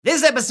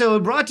This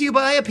episode brought to you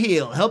by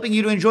Appeal, helping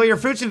you to enjoy your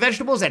fruits and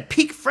vegetables at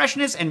peak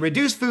freshness and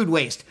reduce food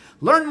waste.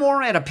 Learn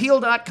more at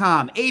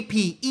Appeal.com,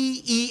 APEEL.com.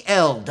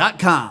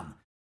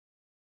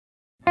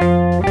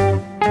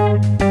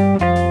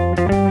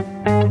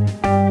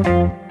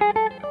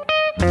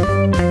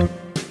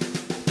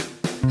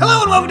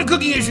 Hello and welcome to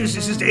Cooking Issues.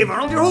 This is Dave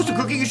Arnold, your host of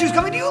Cooking Issues,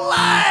 coming to you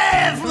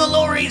live from the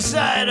Lower East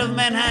Side of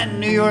Manhattan,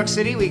 New York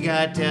City. We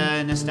got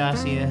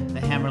Nastasia the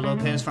Hammer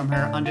Lopez from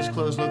her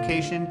undisclosed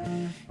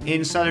location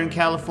in Southern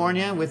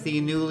California with the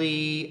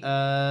newly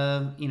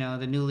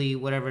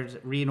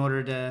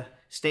reordered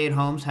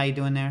stay-at-homes. How you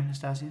doing there,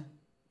 Nastasia?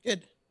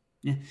 Good.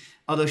 Yeah.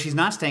 Although she's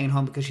not staying at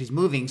home because she's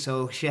moving,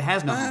 so she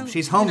has no home.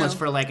 She's homeless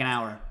for like an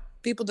hour.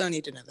 People don't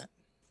need to know that.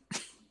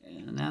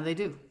 Now they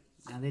do.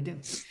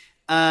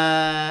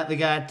 We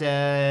got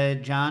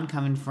John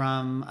coming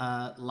from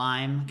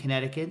Lyme,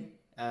 Connecticut,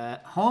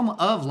 home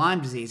of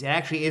Lyme disease. It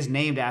actually is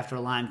named after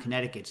Lyme,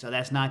 Connecticut, so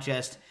that's not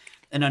just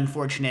an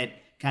unfortunate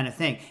kind of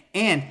thing.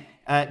 And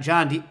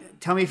John,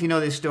 tell me if you know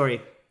this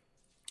story.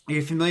 Are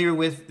you familiar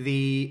with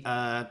the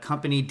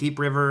company Deep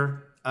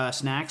River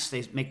Snacks?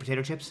 They make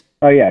potato chips.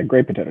 Oh yeah,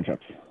 great potato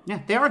chips. Yeah,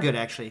 they are good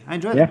actually. I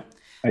enjoy them.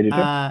 Yeah, I do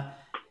too.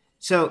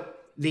 So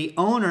the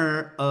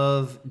owner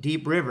of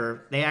Deep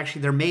River,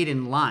 they're made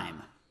in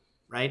Lyme.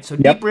 Right, so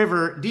Yep.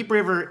 Deep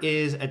River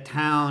is a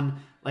town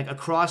like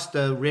across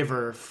the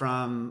river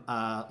from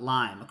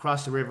Lyme,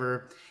 across the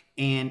river,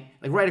 and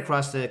like right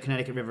across the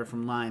Connecticut River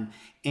from Lyme.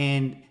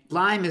 And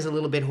Lyme is a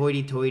little bit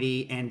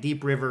hoity-toity, and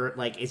Deep River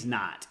like is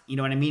not. You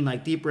know what I mean?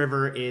 Like Deep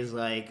River is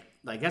like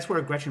that's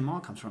where Gretchen Mall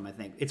comes from. I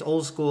think it's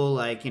old school,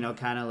 like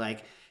kind of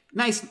like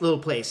nice little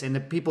place. And the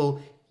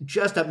people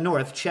just up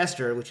north,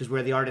 Chester, which is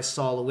where the artist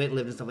Saul LeWitt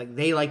lived and stuff like,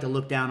 they like to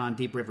look down on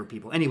Deep River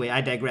people. Anyway,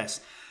 I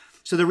digress.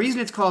 So the reason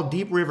it's called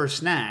Deep River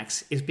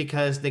Snacks is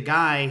because the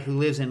guy who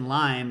lives in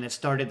Lyme that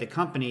started the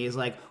company is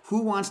like,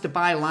 who wants to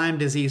buy Lyme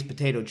disease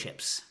potato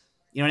chips?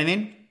 You know what I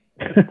mean?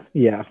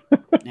 Yeah.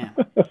 Yeah.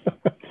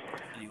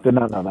 Anyway. Did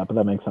not know that, but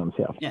that makes sense.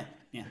 Yeah.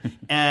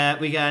 Yeah.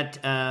 We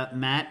got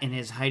Matt in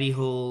his hidey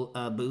hole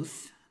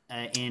booth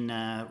in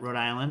Rhode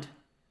Island.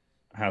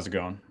 How's it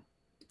going?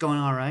 Going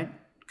all right.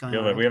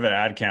 We have an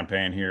ad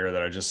campaign here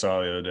that I just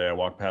saw the other day. I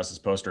walked past this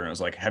poster and it was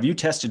like, have you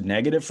tested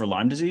negative for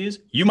Lyme disease?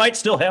 You might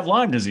still have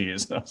Lyme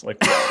disease. I was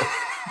like,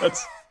 whoa,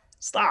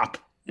 stop.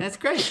 That's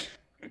great.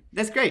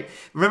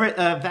 Remember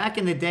back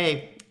in the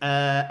day,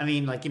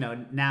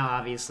 now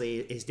obviously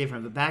it's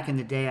different, but back in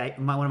the day,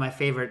 one of my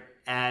favorite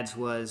ads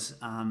was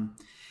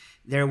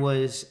there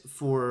was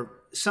for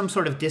some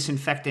sort of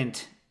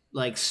disinfectant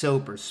like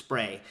soap or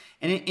spray.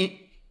 And it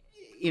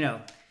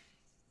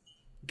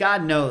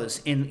God knows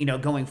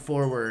going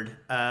forward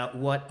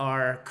what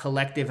our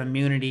collective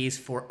immunities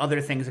for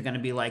other things are going to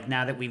be like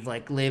now that we've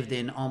like lived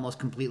in almost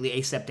completely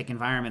aseptic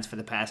environments for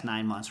the past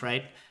 9 months,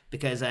 right?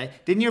 Because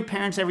didn't your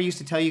parents ever used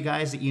to tell you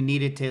guys that you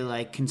needed to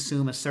like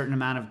consume a certain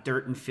amount of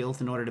dirt and filth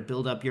in order to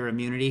build up your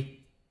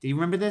immunity? Do you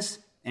remember this?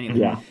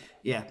 Anyway.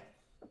 Yeah.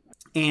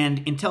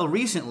 And until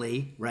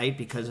recently,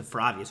 right,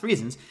 for obvious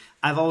reasons,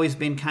 I've always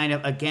been kind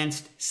of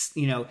against,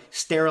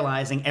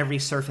 sterilizing every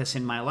surface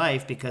in my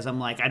life because I'm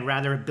like, I'd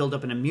rather build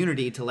up an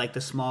immunity to like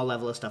the small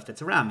level of stuff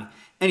that's around me.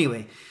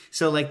 Anyway,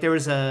 so like there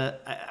was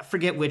I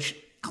forget which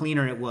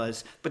cleaner it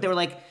was, but they were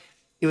like,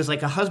 it was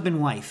like a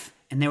husband-wife,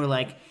 and they were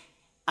like,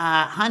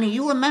 honey,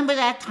 you remember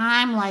that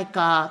time like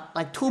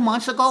 2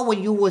 months ago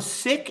when you were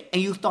sick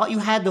and you thought you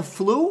had the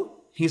flu?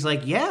 He's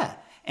like, yeah.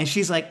 And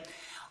she's like,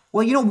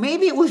 well,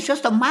 maybe it was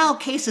just a mild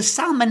case of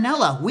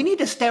salmonella. We need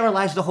to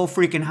sterilize the whole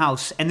freaking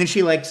house. And then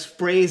she like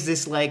sprays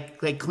this like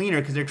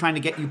cleaner because they're trying to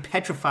get you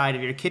petrified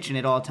of your kitchen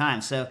at all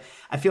times. So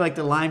I feel like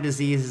the Lyme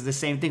disease is the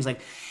same thing. It's like,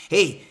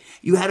 hey,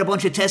 you had a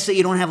bunch of tests that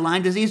you don't have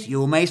Lyme disease?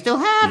 You may still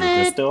have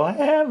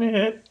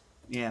it.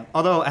 Yeah.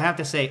 Although I have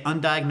to say,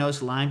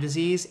 undiagnosed Lyme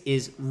disease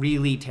is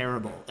really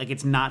terrible. Like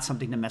it's not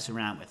something to mess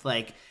around with.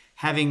 Like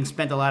having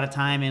spent a lot of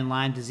time in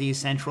Lyme Disease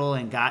Central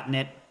and gotten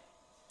it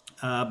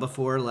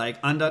before, like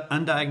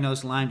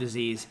undiagnosed Lyme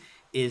disease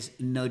is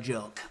no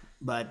joke.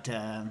 But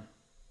how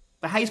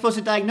are you supposed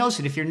to diagnose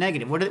it if you're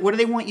negative? What do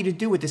they want you to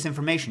do with this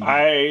information?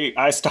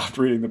 I stopped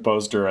reading the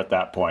poster at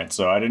that point,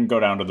 so I didn't go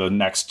down to the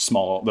next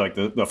small, like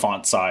the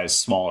font size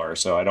smaller.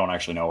 So I don't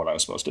actually know what I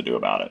was supposed to do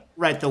about it.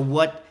 Right. The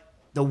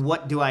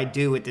what do I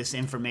do with this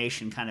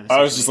information kind of.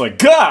 I was just like,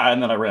 God,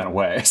 and then I ran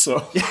away.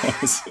 So,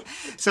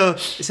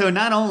 so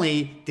not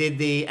only did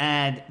the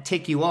ad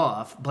tick you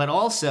off, but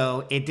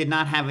also it did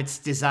not have its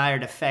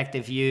desired effect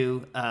of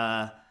you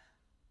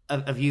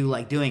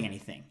like doing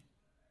anything.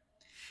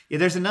 Yeah,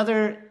 there's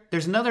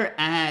another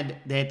ad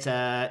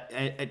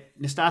that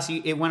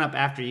Nastasia, it went up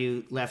after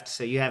you left,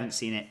 so you haven't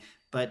seen it.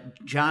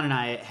 But John and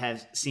I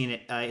have seen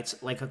it.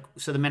 It's like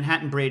so the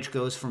Manhattan Bridge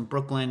goes from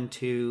Brooklyn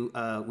to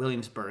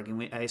Williamsburg,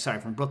 and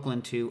from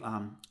Brooklyn to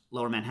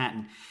Lower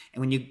Manhattan.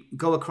 And when you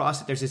go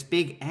across it, there's this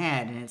big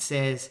ad, and it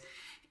says,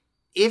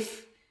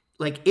 if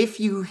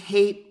you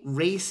hate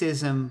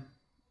racism,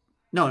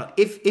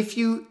 if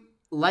you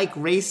like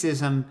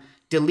racism,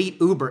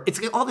 delete Uber. It's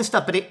all this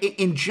stuff, but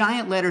in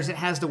giant letters, it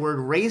has the word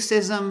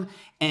racism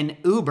and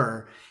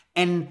Uber.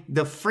 And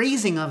the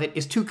phrasing of it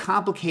is too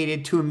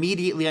complicated to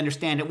immediately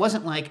understand. It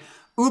wasn't like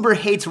Uber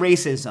hates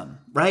racism,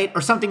 right?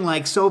 Or something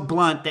like so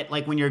blunt that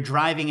like when you're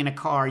driving in a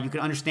car, you can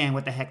understand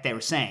what the heck they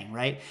were saying,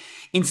 right?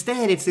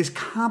 Instead, it's this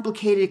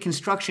complicated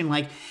construction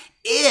like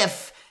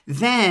if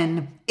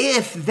then,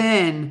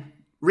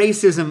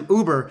 racism,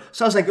 Uber.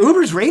 So I was like,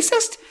 Uber's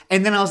racist?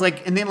 And then I was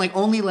like,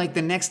 only like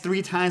the next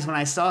 3 times when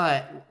I saw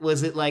it,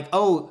 was it like,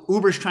 oh,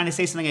 Uber's trying to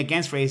say something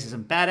against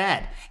racism. Bad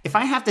ad. If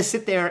I have to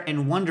sit there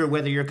and wonder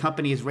whether your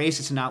company is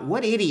racist or not,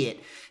 what idiot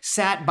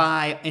sat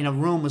by in a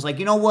room was like,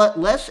 you know what,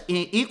 let's, in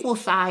an equal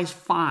size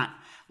font,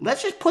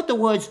 let's just put the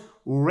words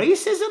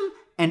racism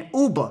and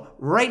Uber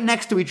right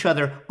next to each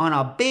other on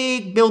a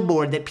big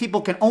billboard that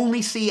people can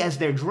only see as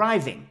they're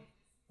driving.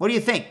 What do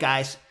you think,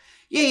 guys?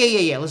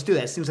 Yeah. Let's do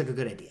that. Seems like a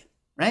good idea,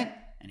 right?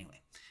 Anyway,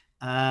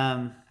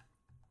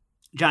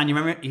 John, you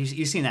remember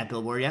you seen that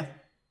billboard, yeah?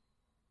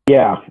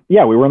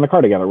 Yeah. We were in the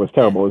car together. It was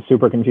terrible. It was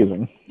super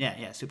confusing.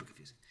 Yeah, super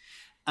confusing.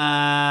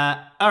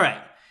 All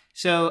right.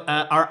 So,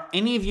 are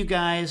any of you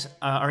guys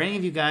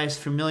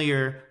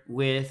familiar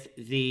with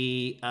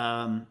the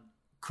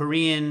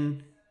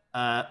Korean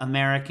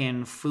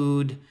American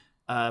food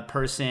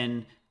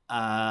person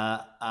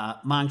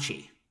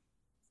Mangchi?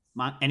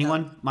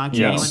 Anyone? Mangchi?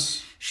 Yes. Anyone?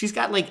 She's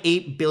got like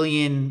 8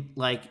 billion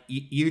like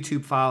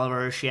YouTube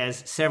followers. She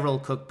has several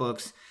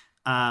cookbooks.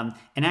 And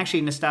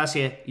actually,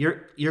 Nastasia,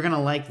 you're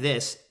gonna like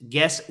this.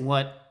 Guess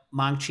what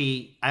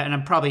Mangchi? And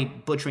I'm probably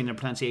butchering the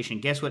pronunciation.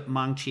 Guess what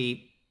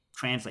Mangchi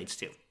translates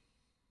to?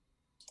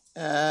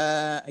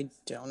 I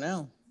don't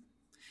know.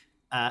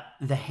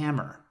 The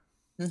hammer.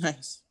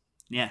 Nice.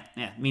 Yeah.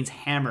 It means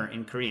hammer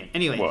in Korean.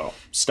 Anyway. Well,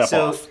 step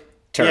off.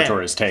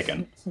 Territory is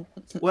taken.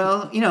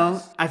 Well,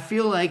 I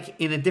feel like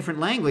in a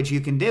different language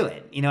you can do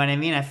it. You know what I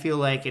mean? I feel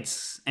like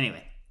it's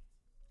anyway.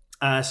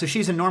 So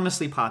she's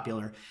enormously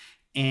popular,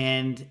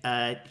 and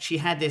she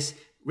had this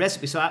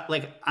recipe. So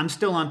I'm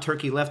still on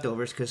turkey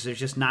leftovers because there's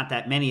just not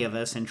that many of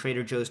us, and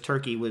Trader Joe's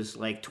turkey was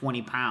like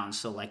 20 pounds.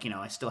 So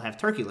I still have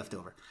turkey left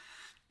over.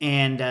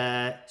 And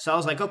so I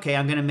was like, okay,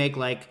 I'm gonna make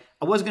I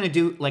was gonna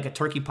do like a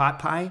turkey pot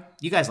pie.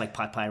 You guys like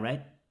pot pie,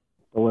 right?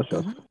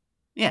 Delicious. Mm-hmm.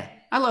 Yeah,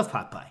 I love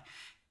pot pie.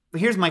 But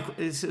here's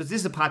this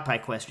is a pot pie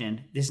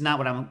question. This is not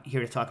what I'm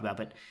here to talk about,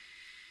 but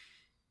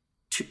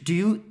do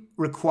you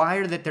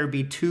require that there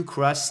be 2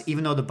 crusts,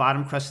 even though the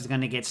bottom crust is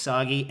going to get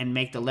soggy and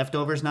make the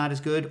leftovers not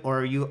as good? Or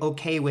are you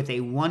okay with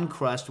a 1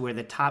 crust where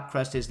the top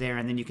crust is there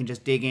and then you can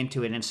just dig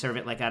into it and serve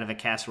it like out of a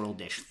casserole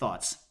dish?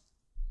 Thoughts?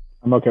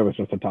 I'm okay with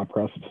just a top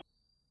crust.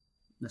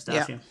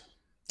 Nastasia?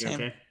 Yeah. You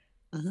okay?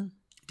 Mm-hmm.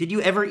 Did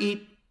you ever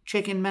eat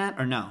chicken, Matt,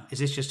 or no? Is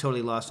this just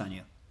totally lost on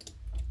you?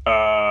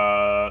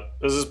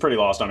 This is pretty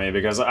lost on me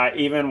because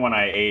even when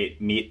I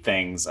ate meat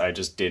things, I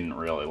just didn't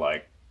really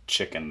like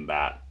chicken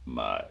that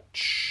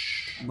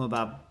much. What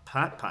about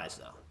pot pies,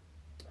 though?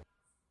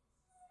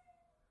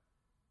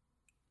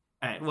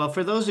 All right. Well,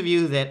 for those of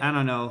you that, I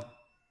don't know,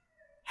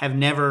 have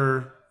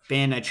never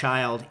been a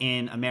child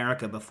in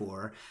America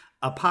before,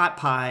 a pot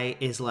pie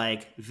is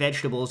like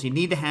vegetables. You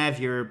need to have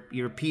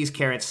your peas,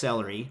 carrots,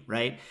 celery,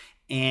 right?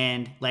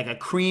 And like a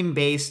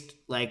cream-based,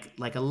 like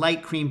a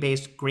light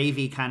cream-based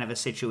gravy kind of a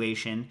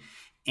situation.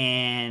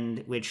 And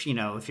which,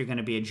 if you're going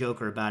to be a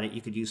joker about it,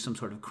 you could use some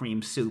sort of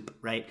cream soup,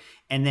 right?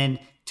 And then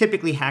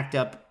typically hacked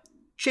up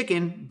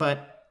chicken,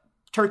 but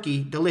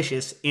turkey,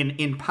 delicious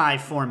in pie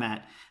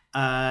format.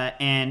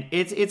 And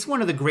it's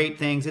one of the great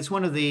things. It's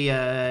one of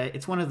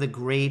the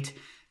great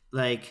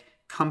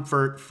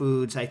comfort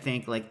foods, I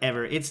think,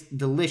 ever. It's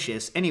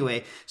delicious.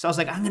 Anyway, so I was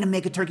like, I'm going to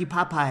make a turkey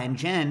pot pie. And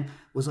Jen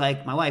was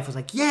like, my wife was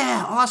like,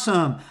 yeah,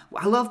 awesome.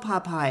 I love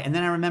pot pie. And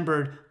then I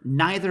remembered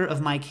neither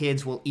of my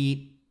kids will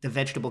eat the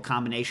vegetable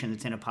combination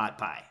that's in a pot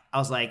pie. I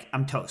was like,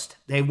 I'm toast.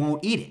 They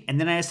won't eat it. And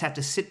then I just have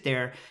to sit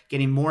there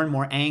getting more and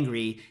more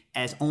angry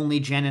as only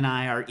Jen and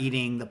I are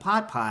eating the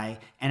pot pie.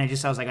 And I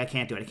was like, I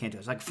can't do it. I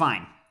was like,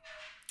 fine.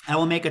 I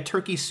will make a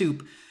turkey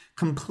soup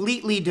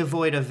completely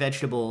devoid of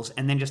vegetables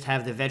and then just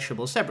have the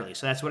vegetables separately.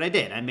 So that's what I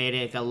did. I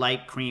made a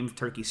light cream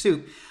turkey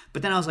soup.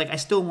 But then I was like, I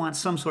still want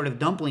some sort of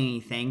dumpling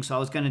thing. So I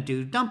was going to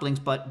do dumplings.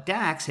 But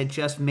Dax had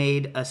just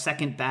made a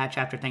second batch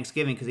after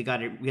Thanksgiving because he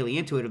got really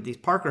into it of these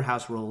Parker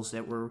House rolls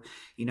that were,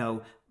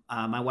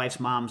 my wife's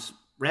mom's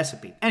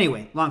recipe.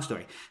 Anyway, long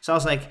story. So I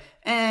was like,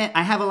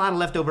 I have a lot of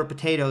leftover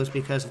potatoes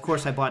because, of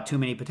course, I bought too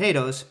many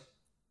potatoes.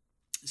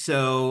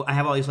 So I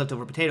have all these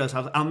leftover potatoes.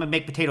 I'm going to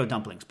make potato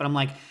dumplings. But I'm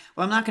like,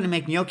 well, I'm not going to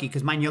make gnocchi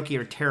because my gnocchi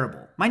are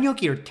terrible.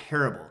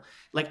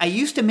 I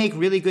used to make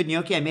really good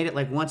gnocchi. I made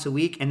it once a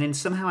week. And then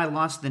somehow I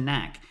lost the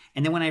knack.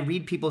 And then when I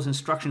read people's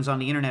instructions on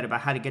the internet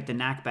about how to get the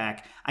knack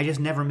back, I just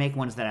never make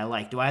ones that I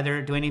like. Do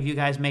any of you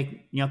guys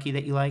make gnocchi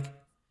that you like?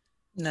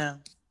 No.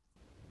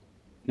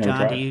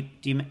 John,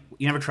 do you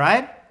never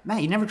tried?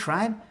 Matt, you never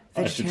tried?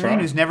 Vegetarian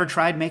who's never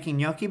tried making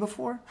gnocchi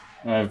before?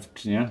 I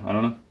don't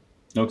know.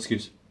 No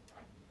excuse.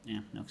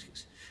 Yeah, no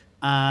excuse.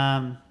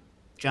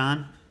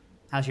 John,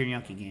 how's your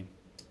gnocchi game?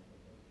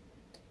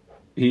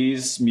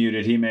 He's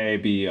muted. He may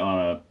be on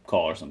a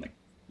call or something.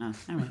 Oh,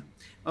 all right.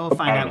 Well, we'll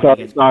find out when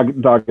he gets back.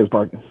 Dog is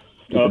barking.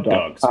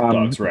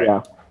 Dogs, right.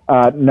 Yeah.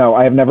 No,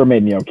 I have never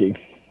made gnocchi.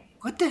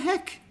 What the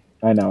heck?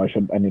 I know.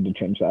 I need to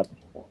change that.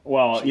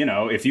 Well,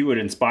 if you would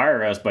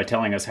inspire us by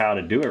telling us how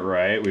to do it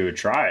right, we would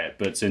try it.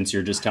 But since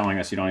you're just telling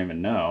us you don't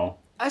even know,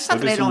 It's not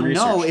go that I do some don't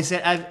know. research. Is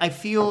that I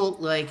feel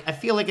like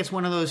it's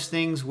one of those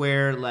things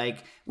where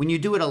like when you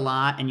do it a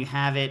lot and you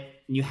have it,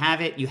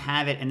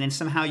 and then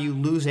somehow you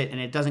lose it and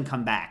it doesn't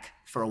come back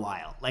for a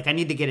while. Like I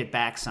need to get it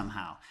back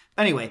somehow.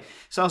 But anyway,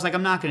 so I was like,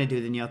 I'm not going to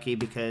do the gnocchi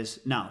because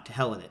no, to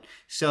hell with it.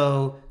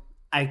 So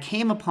I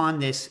came upon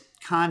this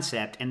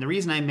concept, and the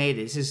reason I made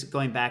this is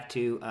going back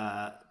to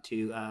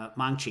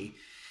Mangchi.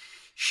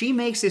 She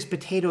makes this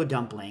potato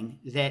dumpling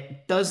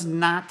that does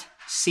not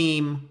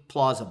seem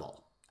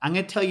plausible. I'm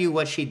going to tell you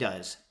what she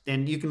does.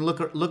 Then you can look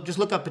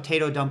up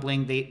potato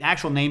dumpling. The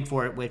actual name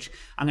for it, which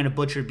I'm going to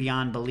butcher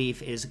beyond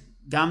belief, is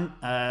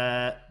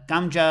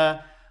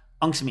gamja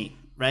ungsmi,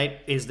 right?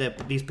 Is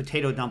these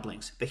potato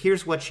dumplings. But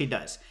here's what she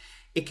does.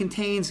 It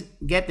contains,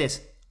 get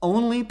this,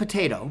 only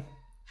potato,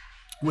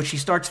 which she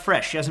starts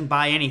fresh. She doesn't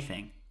buy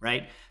anything,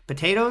 right?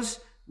 Potatoes,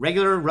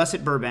 regular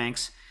russet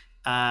Burbanks,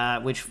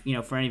 which,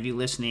 for any of you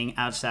listening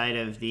outside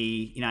of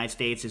the United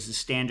States, is the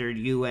standard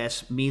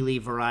U.S. mealy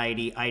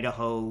variety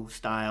Idaho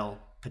style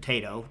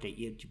potato that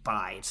you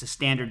buy. It's a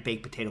standard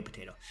baked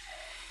potato.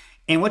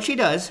 And what she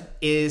does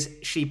is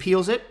she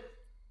peels it.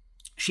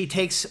 She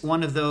takes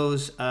one of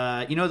those,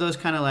 those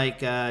kind of like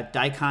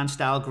daikon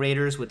style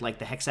graters with like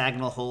the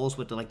hexagonal holes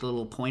with the like the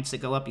little points that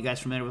go up. You guys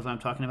familiar with what I'm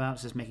talking about?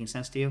 Is this making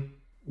sense to you?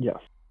 Yes.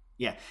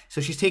 Yeah.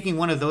 So she's taking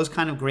one of those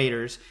kind of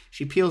graters,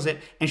 she peels it,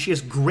 and she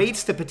just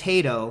grates the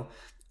potato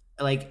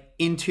like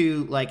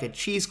into like a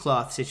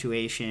cheesecloth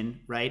situation,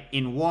 right,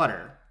 in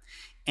water.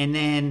 And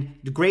then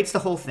grates the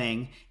whole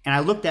thing. And I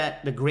looked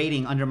at the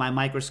grating under my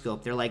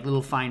microscope. They're like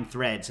little fine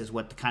threads is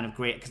what the kind of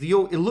grate, because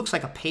it looks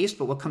like a paste,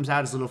 but what comes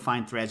out is little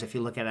fine threads if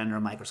you look at it under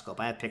a microscope.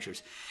 I have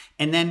pictures.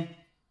 And then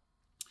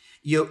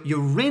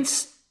you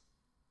rinse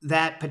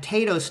that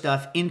potato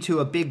stuff into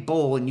a big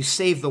bowl and you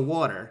save the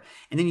water,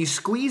 and then you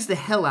squeeze the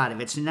hell out of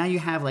it. So now you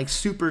have like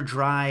super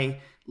dry,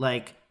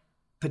 like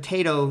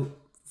potato,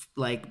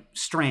 like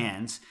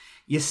strands.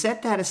 You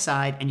set that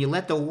aside and you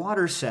let the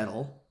water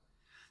settle,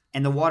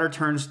 and the water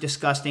turns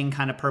disgusting,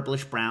 kind of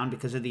purplish brown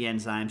because of the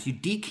enzymes. You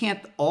decant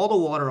all the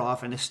water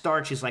off, and the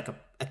starch is like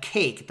a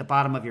cake at the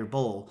bottom of your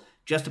bowl,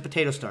 just a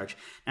potato starch.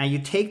 Now you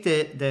take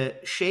the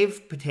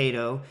shaved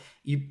potato,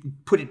 you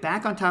put it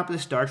back on top of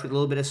the starch with a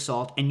little bit of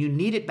salt, and you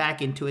knead it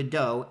back into a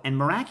dough, and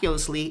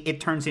miraculously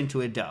it turns into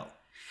a dough.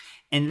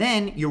 And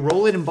then you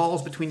roll it in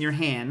balls between your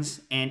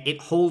hands, and it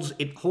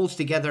holds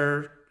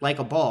together like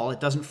a ball. It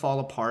doesn't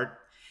fall apart.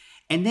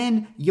 And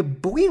then you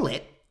boil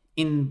it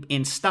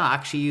in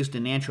stock. She used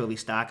an anchovy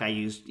stock. I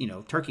used,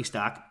 turkey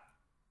stock.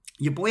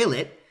 You boil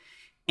it,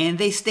 and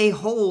they stay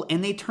whole,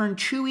 and they turn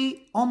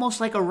chewy, almost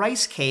like a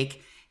rice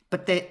cake,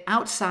 but the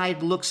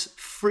outside looks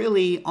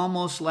frilly,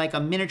 almost like a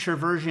miniature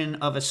version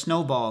of a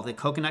snowball, the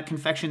coconut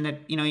confection that,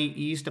 you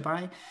used to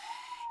buy.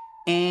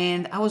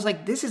 And I was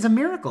like, this is a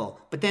miracle.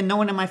 But then no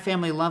one in my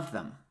family loved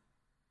them.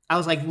 I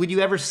was like, would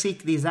you ever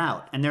seek these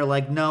out? And they're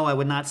like, no, I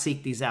would not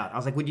seek these out. I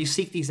was like, would you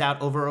seek these out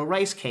over a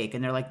rice cake?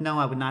 And they're like, no,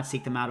 I would not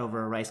seek them out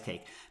over a rice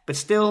cake. But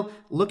still,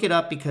 look it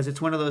up, because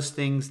it's one of those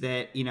things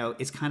that,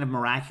 it's kind of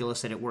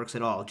miraculous that it works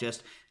at all.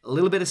 Just a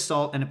little bit of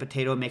salt and a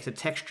potato makes a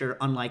texture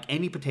unlike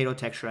any potato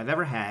texture I've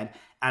ever had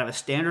out of a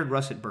standard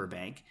russet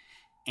Burbank.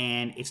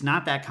 And it's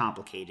not that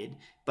complicated.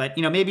 But,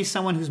 maybe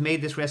someone who's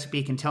made this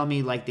recipe can tell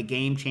me like the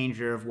game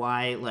changer of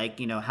why, like,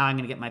 how I'm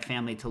going to get my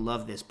family to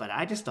love this. But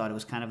I just thought it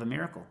was kind of a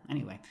miracle.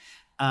 Anyway.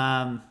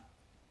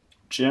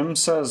 Jim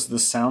says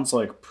this sounds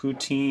like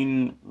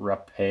poutine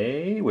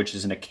râpé, which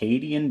is an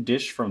Acadian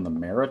dish from the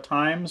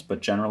Maritimes,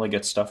 but generally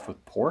gets stuffed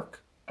with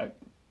pork.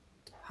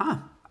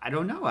 I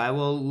don't know. I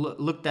will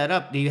look that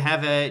up. Do you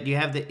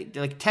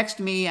have text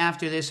me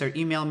after this or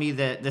email me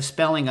the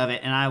spelling of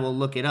it, and I will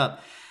look it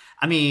up.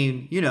 I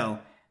mean,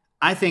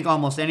 I think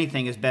almost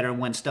anything is better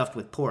when stuffed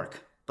with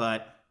pork,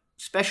 but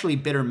especially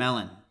bitter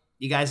melon.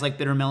 You guys like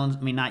bitter melons?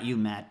 I mean, not you,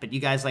 Matt, but you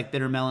guys like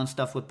bitter melon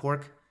stuffed with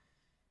pork?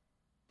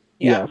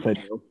 Yeah. Yes, I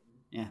do.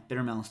 Yeah,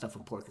 bitter melon stuffed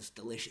with pork is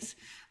delicious.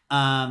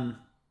 All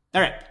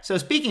right. So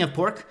speaking of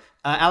pork,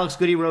 Alex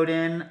Goody wrote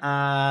in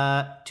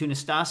to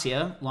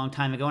Nastasia a long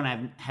time ago, and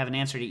I haven't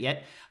answered it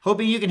yet.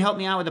 Hoping you can help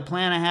me out with a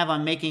plan I have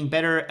on making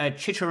better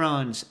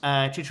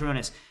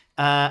chicharrones.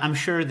 I'm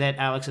sure that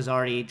Alex has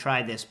already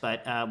tried this,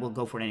 but we'll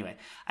go for it anyway.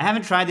 I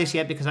haven't tried this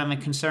yet because I'm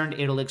concerned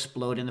it'll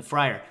explode in the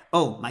fryer.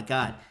 Oh my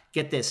God.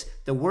 Get this.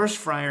 The worst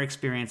fryer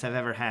experience I've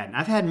ever had. And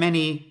I've had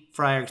many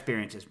fryer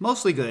experiences,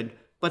 mostly good,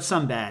 but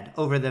some bad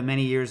over the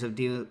many years of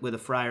dealing with a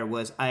fryer.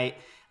 Was I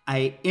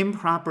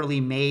improperly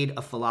made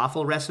a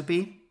falafel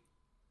recipe,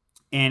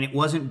 and it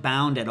wasn't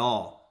bound at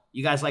all.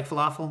 You guys like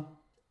falafel?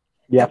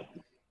 Yeah.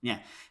 Yeah.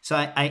 So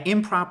I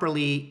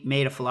improperly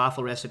made a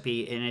falafel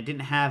recipe, and it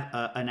didn't have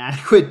an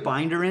adequate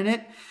binder in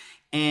it.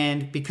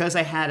 And because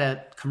I had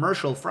a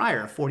commercial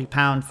fryer, 40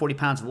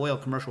 pounds of oil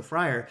commercial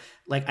fryer,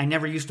 like I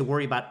never used to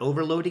worry about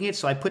overloading it.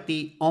 So I put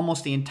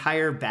almost the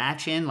entire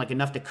batch in, like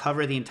enough to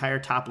cover the entire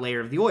top layer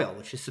of the oil,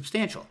 which is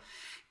substantial.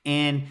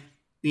 And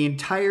the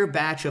entire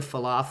batch of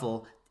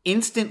falafel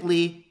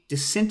instantly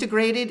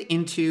disintegrated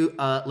into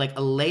like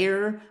a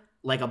layer,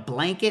 like a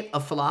blanket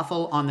of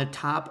falafel on the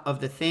top of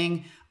the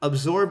thing,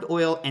 absorbed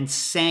oil, and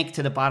sank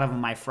to the bottom of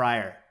my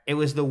fryer. It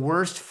was the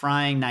worst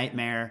frying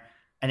nightmare,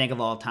 I think, of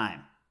all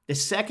time. The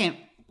second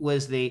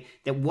was that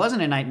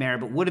wasn't a nightmare,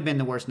 but would have been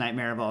the worst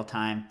nightmare of all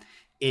time,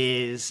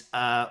 is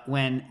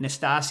when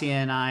Nastasia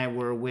and I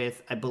were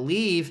with, I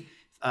believe,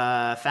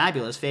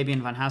 Fabulous,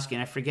 Fabian von Hauske,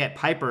 and I forget,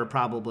 Piper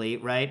probably,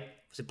 right?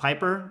 Was it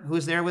Piper who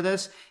was there with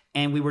us?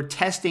 And we were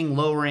testing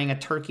lowering a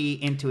turkey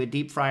into a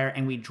deep fryer,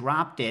 and we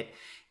dropped it.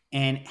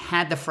 And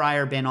had the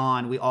fryer been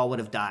on, we all would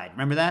have died.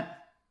 Remember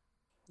that?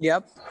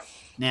 Yep.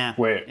 Yeah.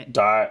 Wait,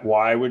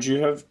 why would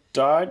you have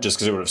died? Just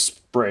because it would have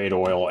sprayed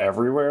oil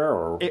everywhere,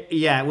 or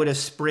It would have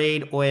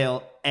sprayed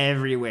oil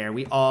everywhere.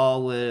 We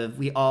all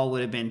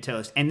would have been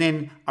toast. And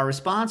then our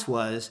response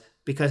was,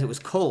 because it was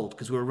cold,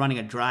 because we were running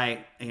a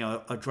dry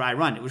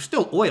run. It was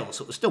still oil,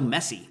 so it was still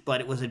messy, but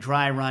it was a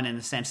dry run in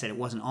the sense that it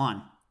wasn't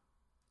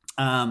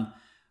on.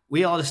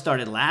 We all just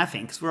started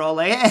laughing because we're all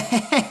like,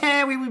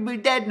 hey, we're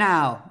dead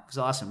now. It was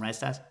awesome, right,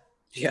 Stas?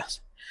 Yes.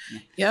 Yeah.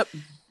 Yep.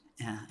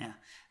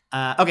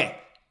 Yeah. Okay,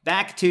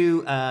 back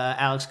to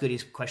Alex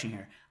Goody's question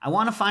here. I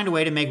want to find a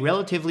way to make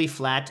relatively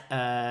flat,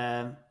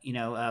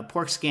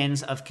 pork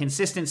skins of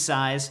consistent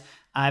size.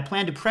 I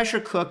plan to pressure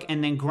cook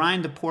and then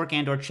grind the pork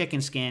and or chicken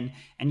skin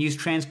and use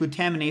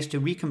transglutaminase to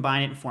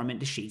recombine it and form it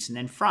into sheets and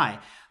then fry.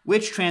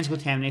 Which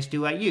transglutaminase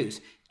do I use?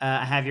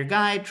 I have your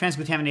guide.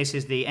 Transglutaminase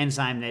is the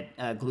enzyme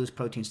that glues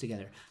proteins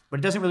together. But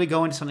it doesn't really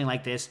go into something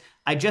like this.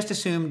 I just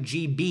assume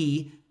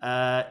GB.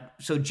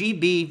 So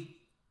GB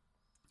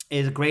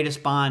is the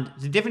greatest bond.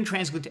 The different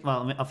transglutaminase.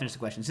 Well, I'll finish the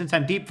question. Since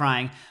I'm deep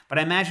frying, but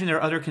I imagine there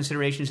are other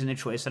considerations in the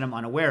choice that I'm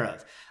unaware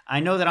of. I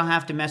know that I'll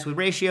have to mess with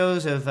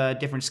ratios of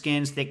different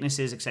skins,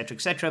 thicknesses,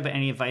 etc., but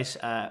any advice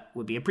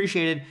would be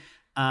appreciated.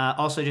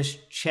 Also,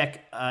 just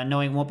check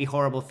knowing it won't be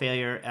horrible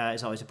failure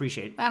is always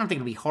appreciated. I don't think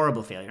it'll be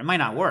horrible failure. It might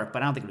not work,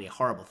 but I don't think it'll be a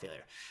horrible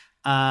failure.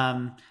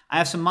 I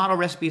have some model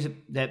recipes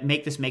that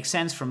make this make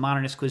sense from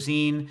modernist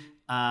cuisine.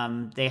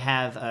 They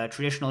have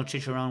traditional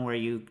chicharron where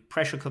you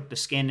pressure cook the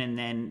skin and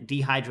then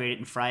dehydrate it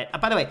and fry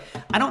it. By the way,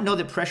 I don't know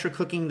that pressure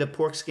cooking the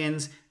pork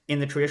skins in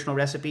the traditional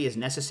recipe is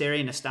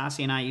necessary.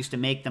 Nastasia and I used to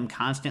make them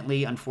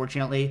constantly,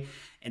 unfortunately,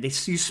 and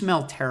you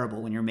smell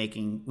terrible when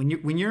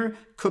you're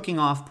cooking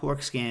off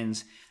pork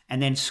skins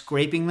and then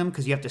scraping them,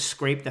 because you have to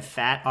scrape the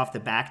fat off the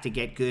back to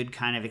get good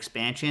kind of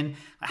expansion.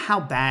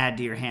 How bad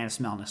do your hands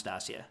smell,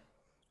 Nastasia?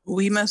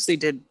 We mostly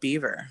did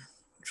beaver,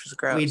 which was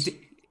gross. We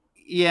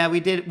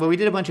did. Well, we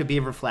did a bunch of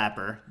beaver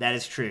flapper. That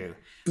is true.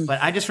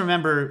 But I just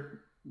remember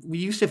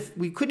we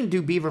couldn't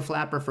do beaver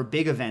flapper for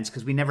big events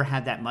because we never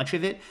had that much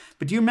of it.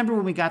 But do you remember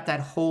when we got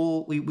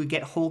we would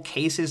get whole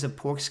cases of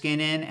pork skin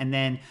in, and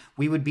then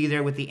we would be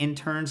there with the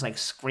interns, like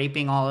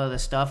scraping all of the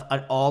stuff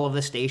at all of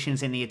the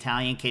stations in the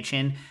Italian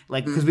kitchen,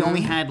 like because we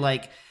only had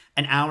like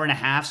an hour and a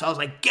half. So I was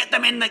like, get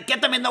them in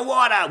the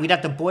water. We'd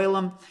have to boil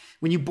them.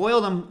 When you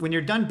boil them, when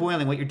you're done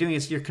boiling, what you're doing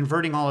is you're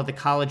converting all of the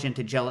collagen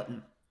to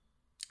gelatin.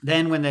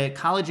 Then when the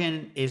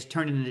collagen is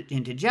turned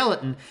into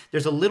gelatin,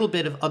 there's a little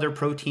bit of other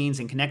proteins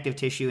and connective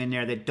tissue in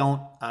there that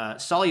don't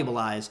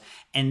solubilize.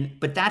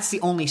 But that's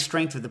the only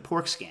strength of the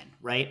pork skin,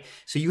 right?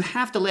 So you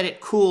have to let it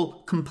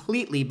cool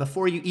completely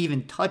before you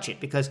even touch it,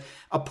 because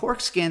a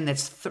pork skin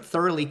that's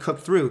thoroughly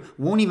cooked through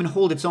won't even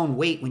hold its own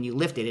weight when you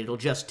lift it. It'll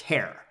just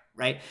tear,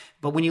 right?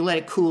 But when you let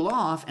it cool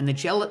off and the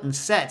gelatin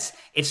sets,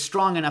 it's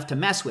strong enough to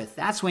mess with.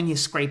 That's when you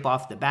scrape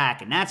off the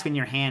back, and that's when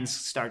your hands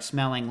start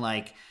smelling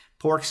like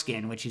pork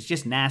skin, which is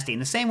just nasty. In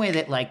the same way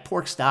that like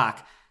pork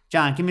stock.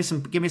 John,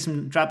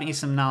 drop me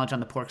some knowledge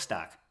on the pork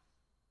stock.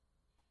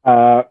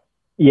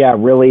 Yeah,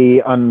 really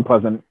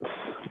unpleasant,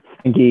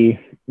 stinky,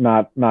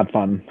 not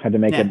fun. Had to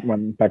make it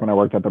back when I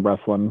worked at the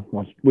Breslin.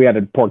 We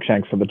added pork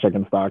shanks for the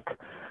chicken stock,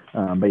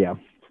 but yeah,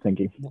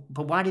 stinky.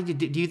 But why did you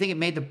do you think it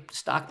made the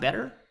stock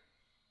better?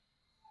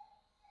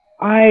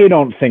 I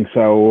don't think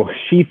so.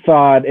 She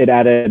thought it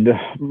added.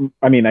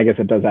 I mean, I guess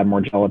it does add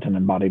more gelatin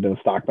and body to the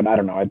stock, but I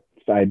don't know.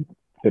 I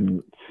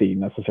didn't see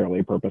necessarily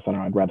a purpose. I don't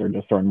know. I'd rather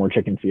just throw in more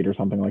chicken feed or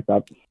something like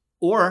that.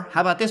 Or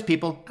how about this,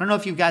 people? I don't know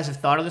if you guys have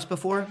thought of this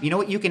before. You know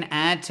what you can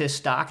add to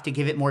stock to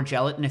give it more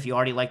gelatin if you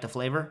already like the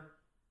flavor?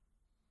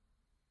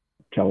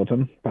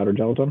 Gelatin, powdered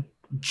gelatin.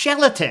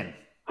 Gelatin.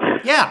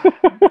 Yeah.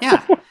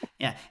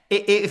 Yeah.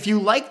 If you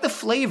like the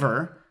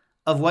flavor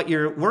of what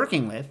you're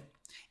working with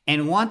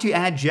and want to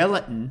add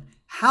gelatin,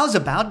 how's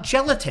about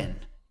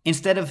gelatin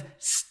instead of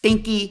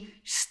stinky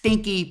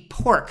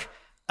pork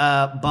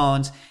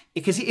bones?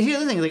 Because here's the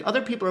other thing, like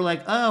other people are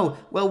like, oh,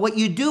 well, what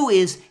you do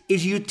is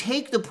you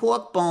take the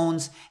pork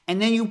bones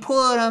and then you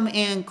put them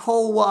in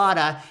cold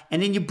water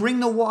and then you bring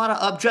the water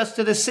up just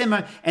to the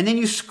simmer and then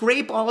you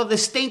scrape all of the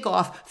stink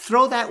off,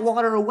 throw that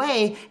water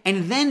away,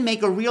 and then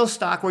make a real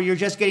stock where you're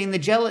just getting the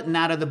gelatin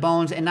out of the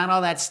bones and not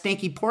all that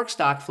stinky pork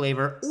stock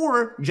flavor,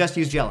 or just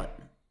use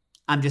gelatin.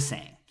 I'm just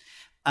saying.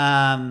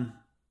 All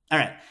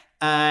right.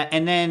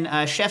 And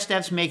then Chef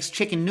Steps makes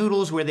chicken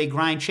noodles where they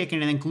grind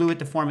chicken and then glue it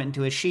to form it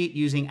into a sheet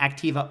using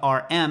Activa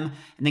RM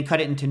and then cut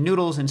it into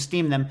noodles and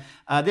steam them.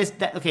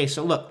 Okay,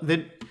 so look,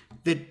 the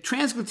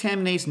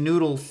transglutaminase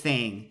noodle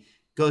thing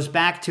goes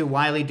back to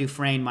Wiley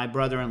Dufresne, my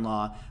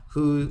brother-in-law,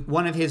 who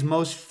one of his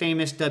most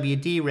famous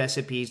W50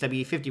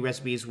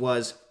 recipes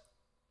was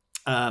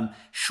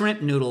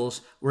shrimp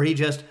noodles, where he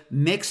just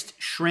mixed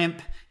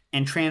shrimp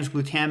and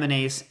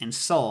transglutaminase and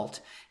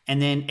salt and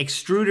then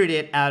extruded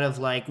it out of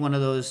like one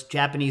of those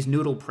Japanese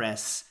noodle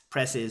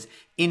presses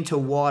into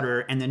water,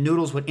 and the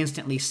noodles would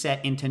instantly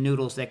set into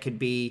noodles that could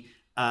be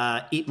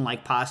eaten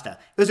like pasta.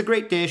 It was a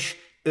great dish.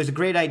 It was a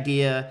great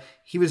idea.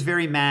 He was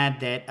very mad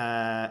that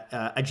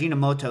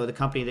Ajinomoto, the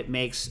company that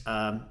makes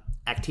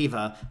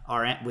Activa,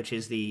 which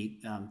is the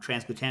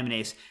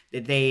transglutaminase,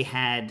 that they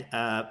had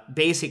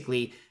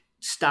basically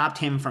stopped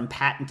him from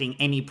patenting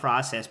any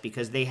process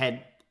because they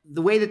had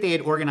the way that they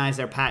had organized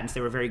their patents, they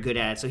were very good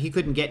at it. So he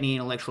couldn't get any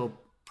intellectual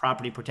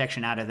property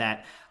protection out of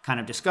that kind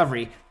of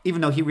discovery,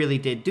 even though he really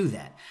did do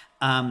that.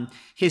 One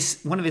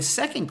of his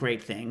second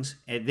great things,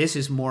 and this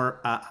is more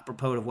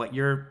apropos of what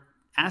you're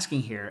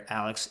asking here,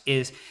 Alex,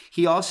 is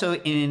he also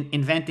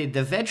invented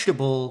the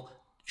vegetable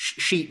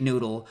sheet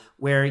noodle,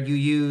 where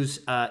you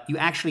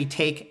actually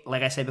take,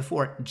 like I said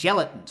before,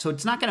 gelatin. So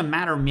it's not going to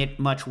matter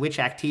much which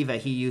Activa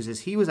he uses.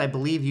 He was, I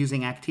believe,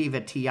 using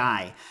Activa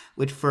TI,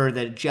 which for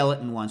the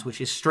gelatin ones, which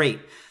is straight.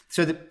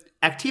 So the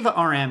Activa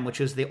RM, which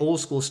is the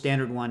old school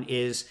standard one,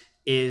 is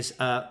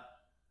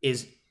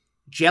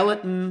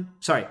gelatin.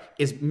 Sorry,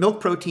 is milk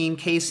protein,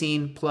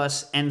 casein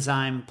plus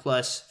enzyme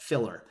plus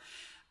filler.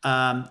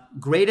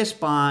 Greatest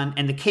bond,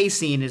 and the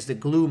casein is the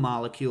glue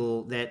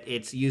molecule that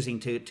it's using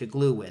to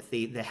glue with,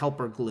 the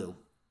helper glue.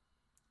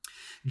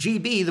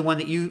 GB, the one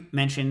that you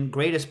mentioned,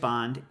 greatest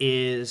bond,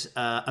 is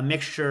a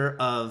mixture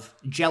of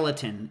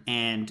gelatin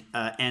and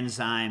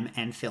enzyme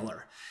and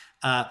filler.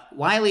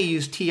 Wiley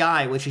used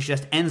TI, which is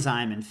just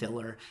enzyme and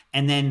filler,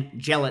 and then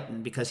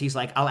gelatin, because he's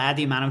like, I'll add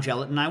the amount of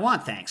gelatin I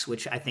want, thanks,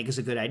 which I think is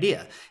a good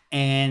idea.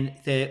 And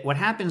what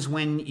happens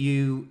when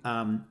you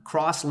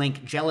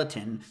cross-link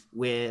gelatin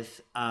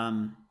with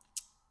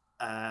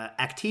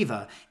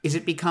Activa is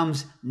it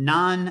becomes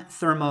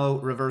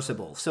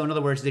non-thermoreversible. So in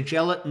other words, the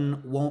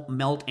gelatin won't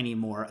melt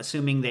anymore,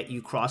 assuming that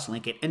you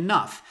cross-link it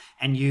enough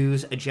and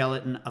use a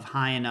gelatin of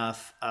high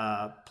enough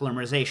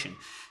polymerization.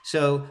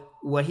 So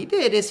what he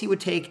did is he would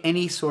take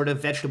any sort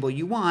of vegetable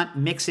you want,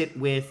 mix it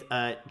with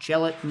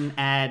gelatin,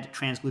 add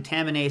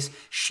transglutaminase,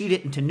 sheet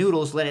it into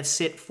noodles, let it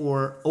sit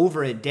for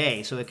over a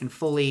day so it can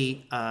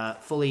fully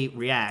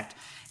react.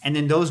 And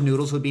then those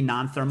noodles would be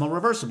non-thermal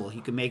reversible.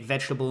 You could make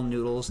vegetable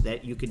noodles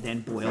that you could then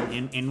boil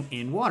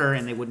in water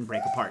and they wouldn't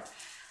break apart.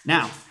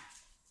 Now,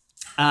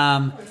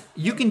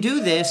 you can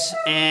do this,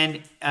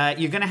 and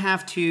you're going to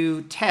have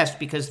to test,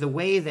 because the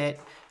way that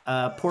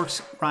pork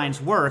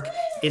rinds work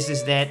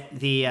is that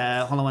the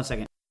hold on one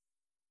second.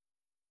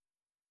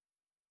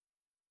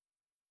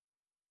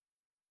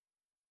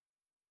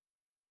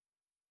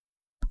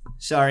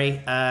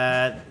 Sorry,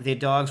 the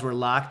dogs were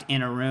locked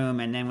in a room,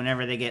 and then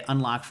whenever they get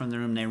unlocked from the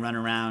room, they run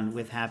around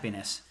with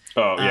happiness.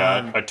 Oh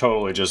yeah, I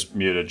totally just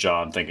muted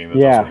John, thinking that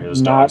those were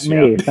his dogs. Not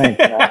me. Thanks.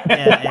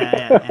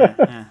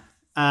 Yeah.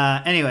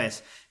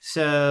 Anyways,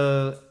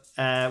 so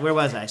where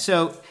was I?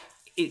 So,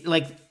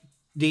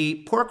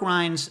 the pork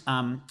rinds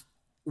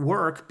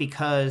work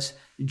because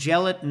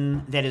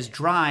gelatin that is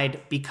dried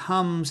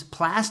becomes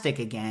plastic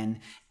again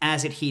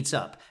as it heats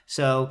up.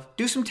 So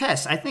do some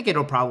tests. I think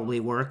it'll probably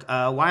work.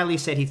 Wiley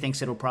said he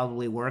thinks it'll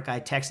probably work. I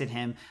texted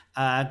him,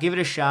 give it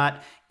a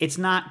shot. It's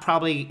not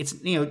probably,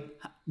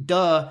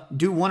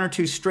 do 1 or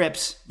 2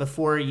 strips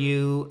before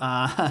you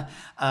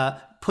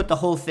put the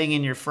whole thing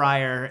in your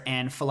fryer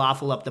and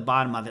falafel up the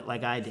bottom of it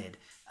like I did,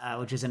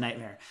 which is a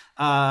nightmare.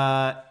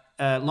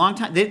 Long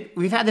time.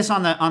 We've had this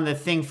on the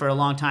thing for a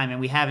long time, and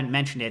we haven't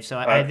mentioned it. So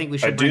I think we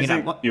should bring it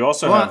up. You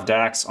also have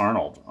Dax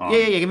Arnold.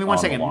 Yeah. Give me 1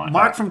 second.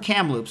 Mark from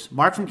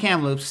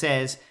Kamloops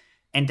says,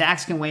 and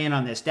Dax can weigh in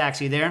on this.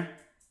 Dax, you there?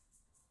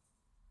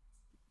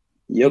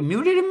 Yep. You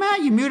muted him, Matt?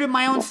 You muted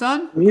my own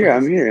son? I'm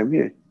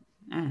here.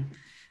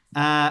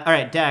 All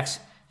right, Dax.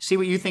 See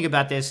what you think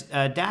about this.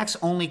 Dax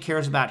only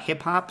cares about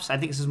hip hop. So I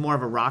think this is more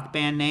of a rock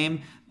band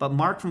name. But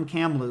Mark from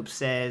Kamloops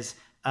says,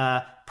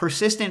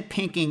 Persistent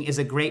Pinking is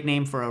a great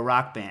name for a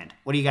rock band.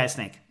 What do you guys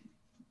think?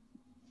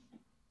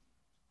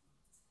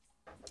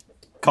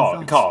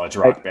 College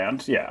rock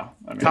band, yeah.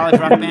 College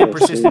rock band,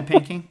 Persistent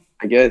Pinking?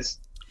 I guess.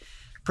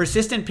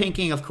 Persistent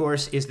pinking, of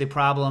course, is the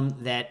problem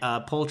that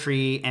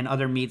poultry and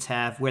other meats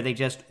have, where they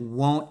just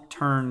won't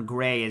turn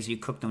gray as you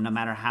cook them, no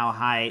matter how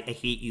high a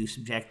heat you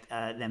subject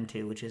them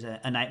to, which is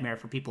a nightmare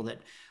for people that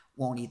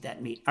won't eat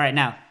that meat. All right,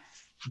 now,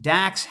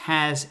 Dax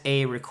has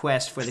a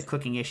request for the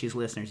Cooking Issues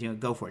listeners.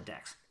 Go for it,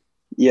 Dax.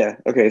 Yeah,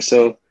 okay,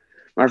 so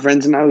my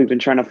friends and I, we've been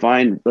trying to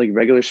find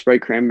regular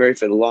Sprite cranberry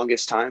for the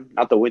longest time,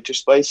 not the winter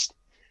spiced,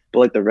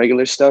 but the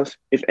regular stuff.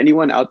 If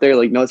anyone out there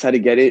knows how to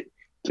get it,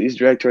 please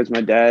direct towards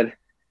my dad.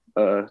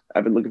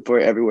 I've been looking for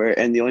it everywhere,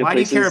 and the only Why do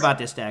you care about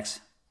this,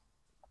 Dax?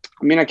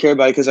 I care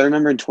about it because I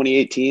remember in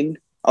 2018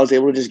 I was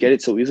able to just get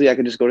it so easily. I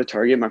could just go to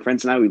Target. My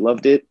friends and I, we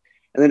loved it.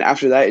 And then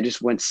after that, it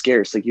just went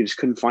scarce. Like you just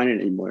couldn't find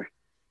it anymore.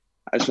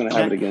 I just want to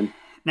have it again.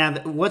 Now,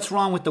 what's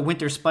wrong with the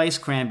Winter Spice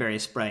cranberry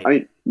Sprite? I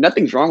mean,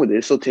 nothing's wrong with it.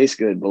 It still tastes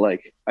good, but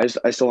like I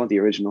still want the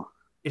original.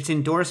 It's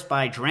endorsed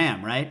by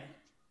Dram, right?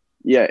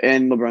 Yeah,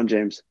 and LeBron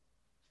James.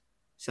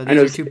 So these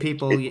are two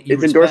people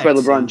it's endorsed by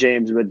LeBron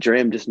James, but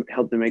Dram just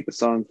helped to make the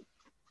song.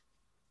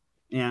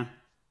 Yeah.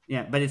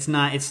 Yeah, but it's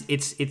not.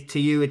 It's to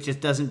you. It just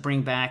doesn't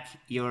bring back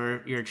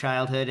your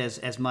childhood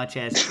as much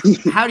as.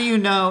 How do you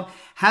know?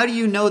 How do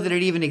you know that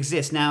it even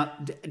exists? Now,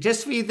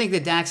 just for you think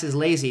that Dax is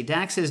lazy,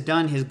 Dax has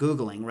done his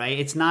Googling, right?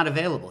 It's not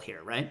available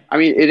here, right? I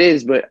mean, it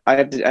is, but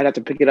I'd have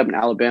to pick it up in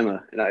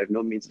Alabama, and I have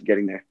no means of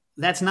getting there.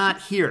 That's not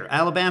here.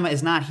 Alabama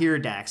is not here,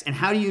 Dax. And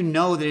how do you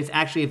know that it's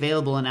actually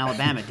available in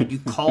Alabama? Did you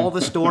call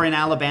the store in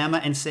Alabama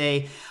and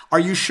say, are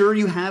you sure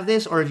you have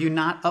this, or have you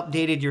not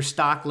updated your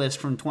stock list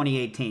from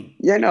 2018?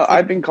 Yeah, no,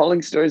 I've been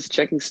calling stores,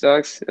 checking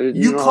stocks.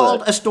 You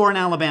called a store in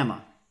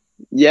Alabama?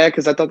 Yeah,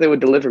 because I thought they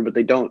would deliver, but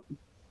they don't.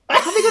 How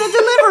are they going to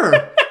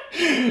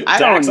deliver?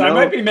 Dax, I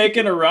might be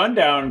making a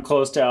rundown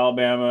close to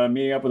Alabama,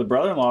 meeting up with a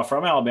brother-in-law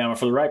from Alabama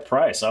for the right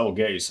price. I will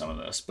get you some of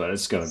this, but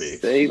it's going to be...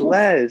 Say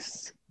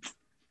less.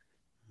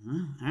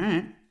 All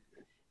right.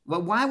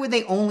 Well, why would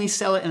they only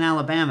sell it in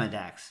Alabama,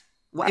 Dax?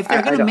 Well, if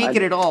they're going to make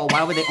it at all,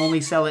 why would they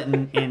only sell it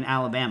in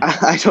Alabama?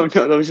 I don't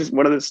know. That was just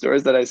one of the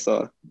stores that I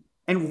saw.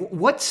 And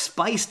what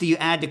spice do you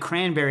add to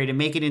cranberry to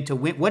make it into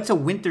what's a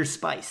winter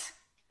spice?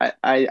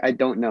 I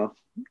don't know.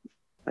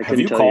 Have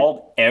you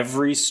called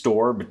every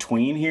store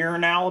between here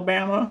and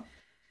Alabama?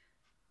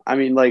 I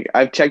mean, like,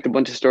 I've checked a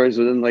bunch of stores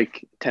within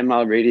like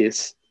 10-mile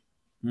radius.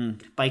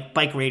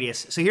 Bike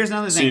radius. So here's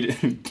another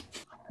thing.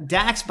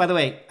 Dax, by the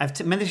way,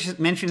 I've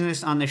mentioned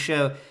this on the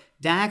show.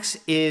 Dax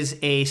is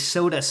a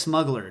soda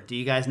smuggler. Do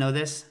you guys know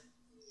this?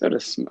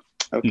 Okay.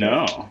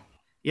 No.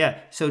 Yeah.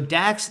 So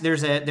Dax,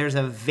 there's a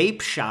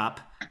vape shop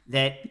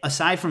that,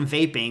 aside from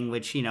vaping,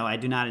 which I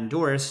do not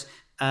endorse,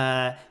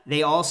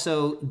 they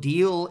also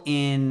deal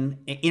in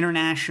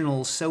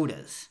international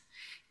sodas,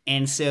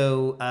 and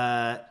so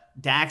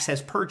Dax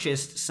has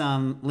purchased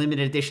some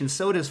limited edition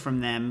sodas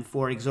from them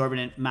for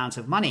exorbitant amounts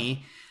of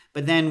money.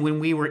 But then when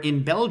we were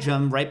in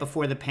Belgium right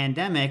before the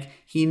pandemic,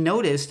 he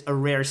noticed a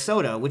rare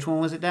soda. Which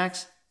one was it,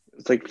 Dax?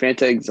 It's like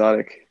Fanta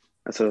Exotic.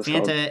 That's what it's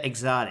called. Fanta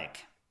Exotic.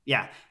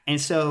 Yeah. And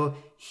so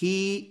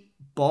he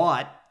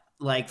bought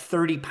like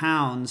 30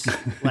 pounds,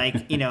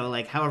 like,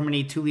 like however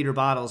many 2-liter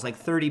bottles, like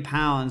 30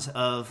 pounds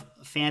of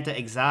Fanta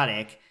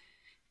Exotic,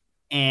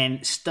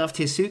 and stuffed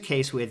his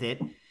suitcase with it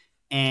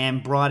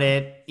and brought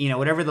it,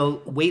 whatever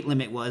the weight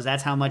limit was.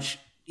 That's how much,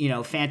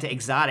 Fanta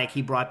Exotic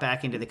he brought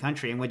back into the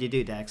country. And what'd you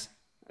do, Dax?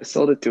 I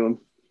sold it to him.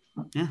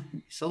 Yeah,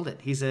 he sold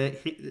it. He's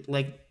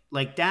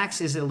like Dax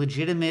is a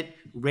legitimate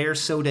rare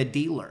soda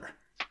dealer.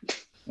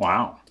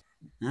 Wow.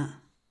 Yeah.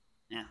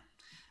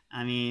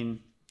 I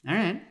mean, all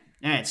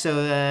right.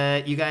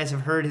 So you guys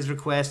have heard his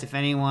request. If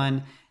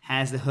anyone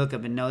has the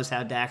hookup and knows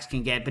how Dax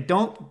can get, but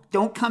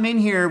don't come in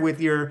here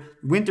with your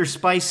winter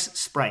spice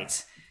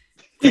sprites,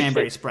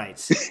 cranberry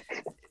sprites.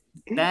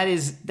 That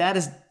is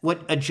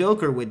what a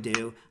Joker would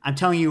do. I'm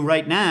telling you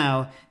right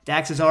now,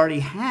 Dax has already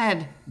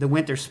had the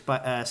winter spice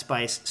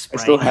Sprite. I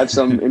still have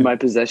some in my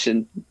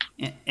possession.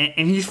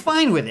 And he's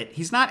fine with it.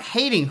 He's not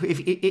hating.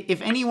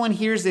 If anyone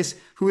hears this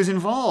who is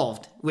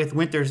involved with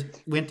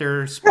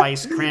winter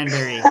spice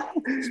cranberry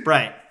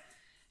Sprite,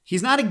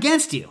 he's not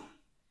against you.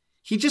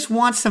 He just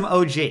wants some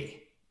OG. Am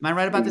I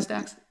right about this,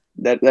 Dax?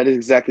 That is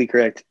exactly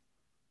correct.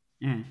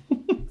 Yeah.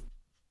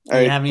 All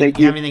right, have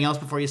anything else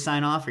before you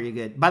sign off? Or are you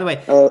good? By the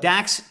way,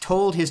 Dax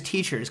told his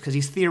teachers, because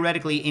he's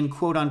theoretically in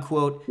quote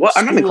unquote. Well,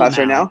 I'm not in class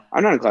right now.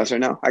 I'm not in class right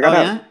now. I got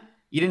out. Yeah?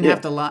 You didn't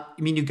have to. I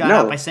mean, you got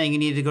out by saying you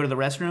needed to go to the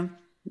restroom?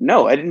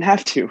 No, I didn't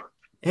have to.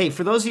 Hey,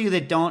 for those of you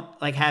that don't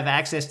have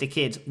access to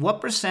kids,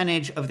 what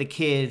percentage of the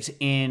kids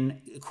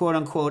in quote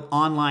unquote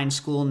online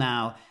school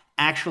now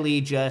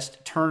actually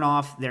just turn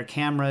off their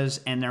cameras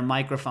and their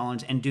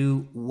microphones and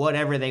do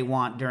whatever they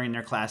want during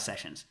their class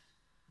sessions?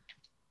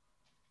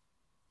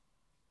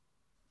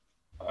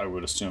 I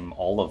would assume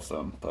all of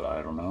them, but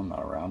I don't know. I'm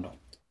not around.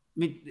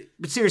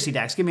 But seriously,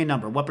 Dax, give me a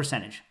number. What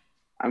percentage?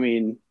 I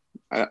mean,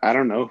 I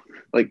don't know.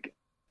 Like,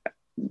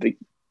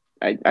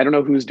 I don't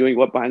know who's doing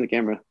what behind the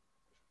camera.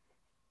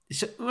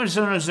 So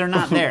they're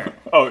not there.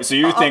 Oh, so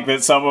you think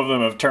that some of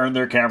them have turned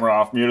their camera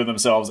off, muted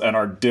themselves, and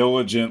are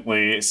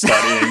diligently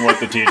studying what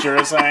the teacher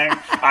is saying?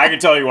 I can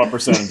tell you what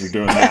percentage are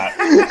doing that.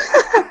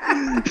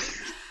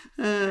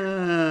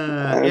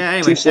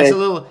 Anyway, that's a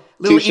little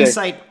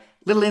insight.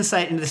 Little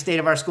insight into the state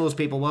of our schools,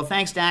 people. Well,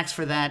 thanks, Dax,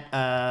 for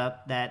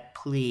that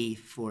plea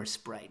for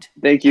Sprite.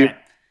 Thank you.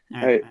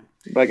 All right.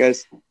 Bye,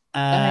 guys.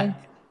 Bye.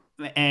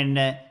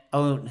 And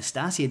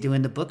Nastasia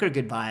doing the Booker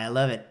goodbye. I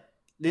love it.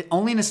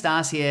 Only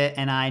Nastasia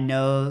and I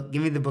know.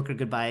 Give me the Booker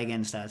goodbye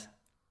again, Stas.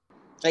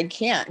 I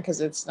can't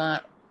because it's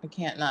not. I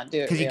can't not do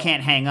it. Because you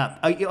can't hang up.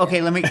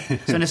 Okay, let me.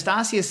 So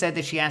Nastasia said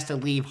that she has to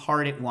leave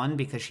hard at 1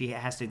 because she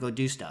has to go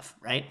do stuff,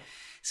 right?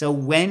 So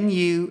when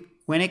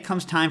it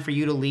comes time for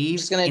you to leave, I'm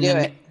just gonna do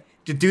it.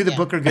 to do the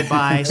Booker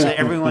goodbye so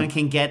everyone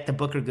can get the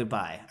Booker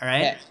goodbye. All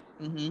right?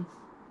 Okay. Mm-hmm.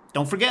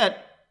 Don't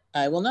forget.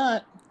 I will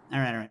not. All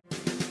right.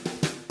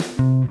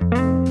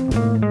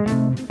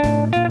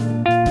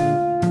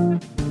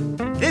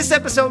 This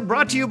episode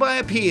brought to you by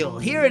Appeal.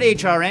 Here at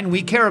HRN,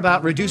 we care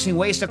about reducing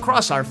waste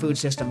across our food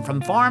system,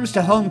 from farms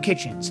to home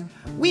kitchens.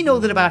 We know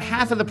that about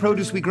half of the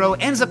produce we grow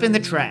ends up in the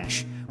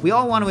trash. We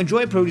all want to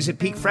enjoy produce at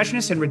peak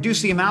freshness and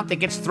reduce the amount that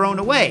gets thrown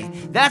away.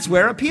 That's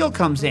where Appeal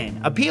comes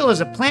in. Appeal is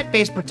a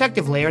plant-based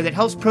protective layer that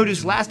helps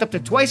produce last up to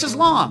twice as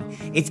long.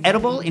 It's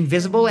edible,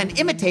 invisible, and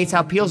imitates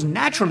how peels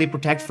naturally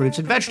protect fruits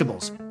and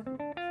vegetables.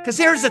 Because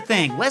here's the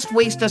thing, less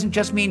waste doesn't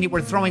just mean that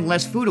we're throwing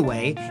less food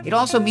away, it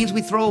also means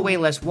we throw away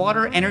less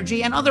water,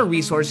 energy, and other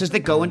resources that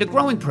go into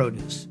growing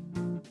produce.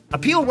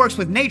 Appeal works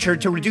with nature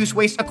to reduce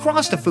waste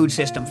across the food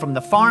system, from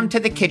the farm to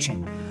the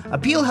kitchen.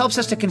 Appeal helps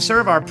us to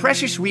conserve our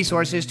precious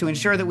resources to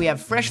ensure that we have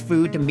fresh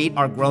food to meet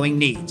our growing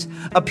needs.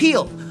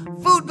 Appeal,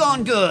 food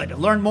gone good.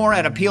 Learn more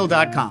at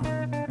appeal.com.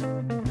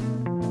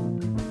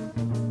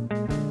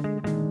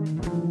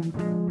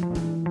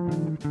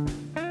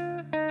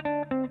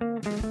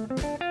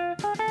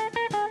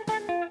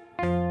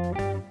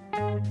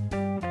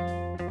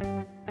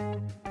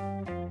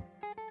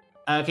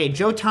 Okay,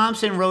 Joe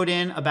Thompson wrote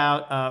in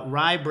about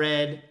rye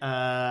bread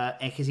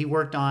because he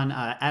worked on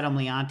Adam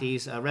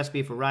Leonti's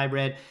recipe for rye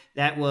bread.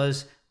 That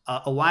was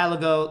a while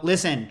ago.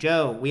 Listen,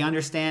 Joe, we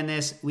understand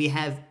this. We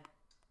have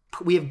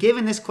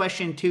given this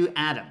question to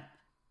Adam,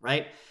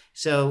 right?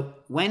 So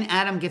when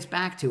Adam gets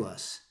back to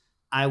us,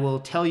 I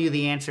will tell you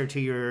the answer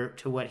to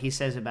what he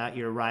says about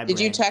your rye bread. Did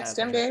you text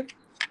him, babe?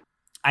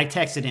 I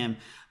texted him,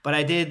 but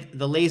I did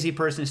the lazy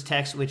person's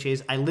text, which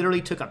is I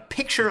literally took a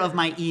picture of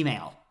my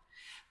email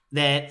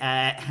that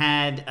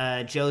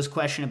had Joe's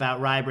question about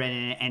rye bread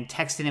in it and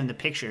texted him the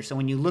picture. So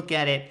when you look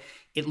at it,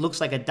 it looks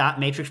like a dot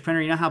matrix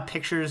printer. You know how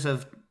pictures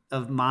of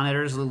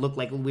monitors look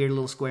like weird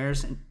little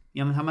squares? You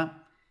know what I'm talking about?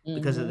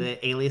 Because of the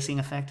aliasing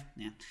effect?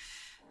 Yeah.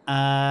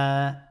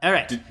 All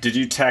right. Did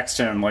you text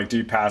him, like, do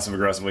you passive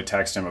aggressively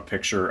text him a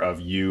picture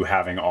of you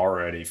having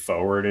already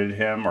forwarded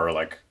him, or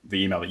like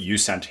the email that you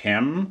sent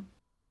him?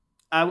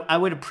 I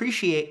would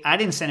appreciate, I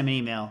didn't send him an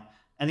email.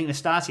 I think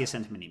Nastasia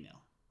sent him an email.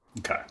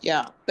 Okay.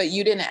 Yeah, but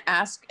you didn't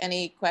ask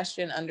any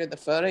question under the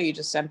photo. You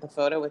just sent the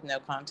photo with no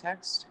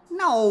context.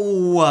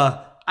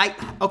 No,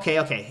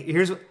 okay.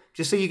 Here's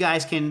just so you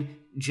guys can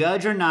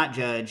judge or not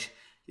judge.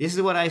 This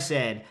is what I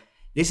said.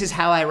 This is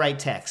how I write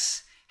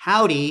texts.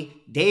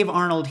 Howdy, Dave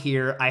Arnold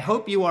here. I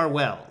hope you are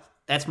well.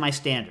 That's my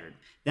standard.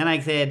 Then I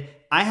said,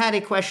 I had a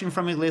question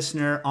from a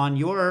listener on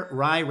your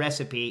rye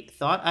recipe.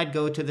 Thought I'd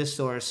go to the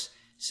source.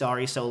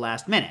 Sorry, so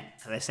last minute.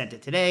 So I sent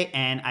it today,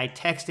 and I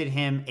texted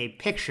him a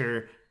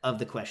picture of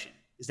the question.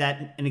 Is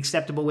that an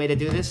acceptable way to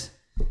do this?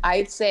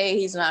 I'd say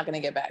he's not going to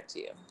get back to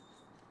you.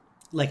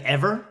 Like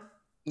ever?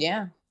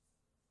 Yeah.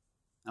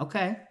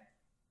 Okay.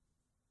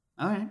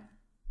 All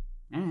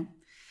right.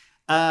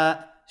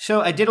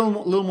 So I did a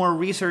little more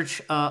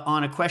research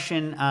on a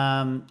question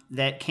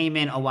that came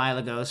in a while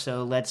ago.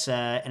 So let's,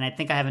 and I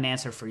think I have an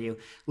answer for you.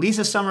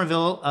 Lisa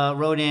Somerville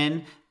wrote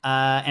in,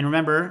 and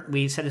remember,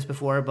 we said this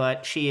before,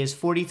 but she is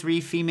 43,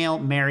 female,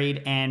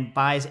 married, and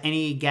buys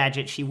any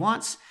gadget she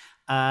wants.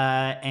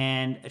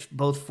 And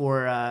both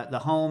for the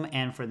home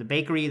and for the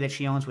bakery that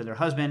she owns with her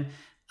husband.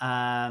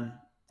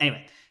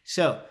 Anyway,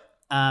 so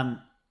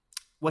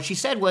what she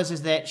said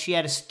is that she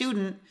had a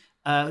student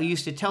who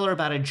used to tell her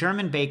about a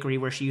German bakery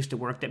where she used to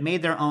work that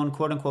made their own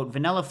quote-unquote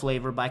vanilla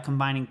flavor by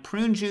combining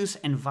prune juice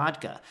and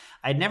vodka.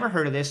 I'd never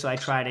heard of this, so I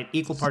tried it.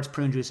 Equal parts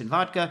prune juice and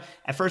vodka.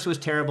 At first it was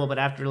terrible, but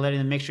after letting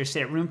the mixture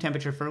sit at room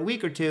temperature for a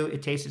week or two,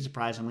 it tasted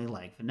surprisingly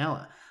like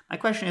vanilla. My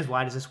question is,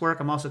 why does this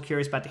work? I'm also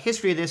curious about the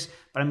history of this,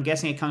 but I'm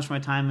guessing it comes from a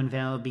time when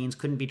vanilla beans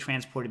couldn't be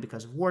transported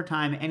because of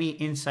wartime. Any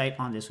insight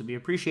on this would be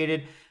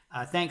appreciated.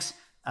 Thanks.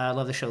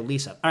 Love the show,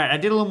 Lisa. All right, I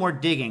did a little more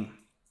digging,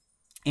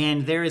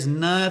 and there is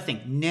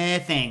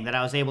nothing that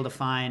I was able to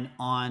find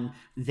on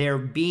there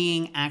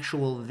being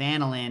actual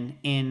vanillin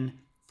in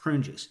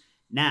prune juice.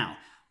 Now,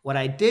 what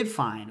I did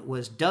find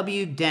was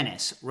W.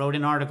 Dennis wrote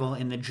an article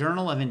in the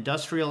Journal of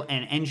Industrial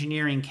and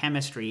Engineering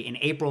Chemistry in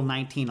April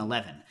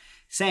 1911,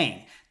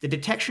 saying the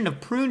detection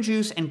of prune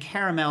juice and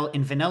caramel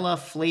in vanilla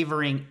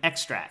flavoring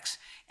extracts.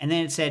 And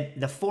then it said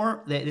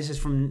this is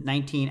from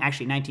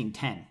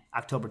 1910,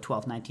 October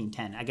 12th,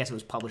 1910. I guess it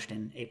was published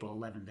in April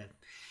 11th.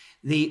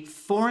 The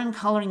foreign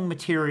coloring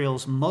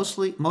materials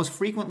most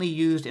frequently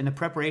used in the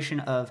preparation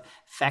of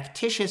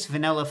factitious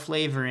vanilla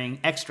flavoring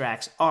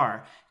extracts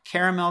are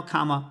caramel,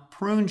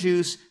 prune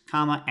juice,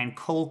 and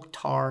coal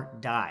tar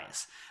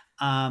dyes.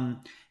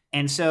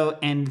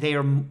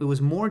 It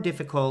was more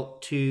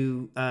difficult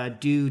to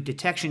do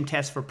detection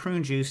tests for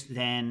prune juice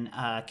than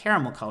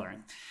caramel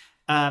coloring.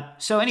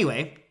 So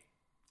anyway,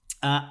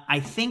 I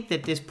think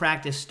that this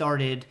practice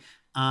started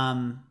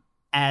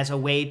as a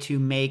way to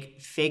make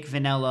fake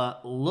vanilla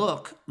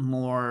look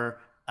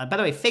more. By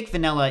the way, fake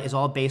vanilla is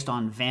all based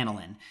on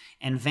vanillin,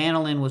 and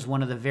vanillin was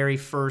one of the very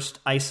first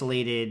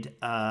isolated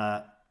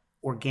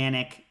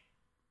organic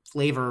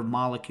flavor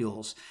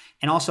molecules,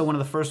 and also one of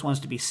the first ones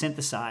to be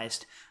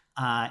synthesized.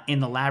 in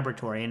the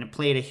laboratory, and it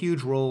played a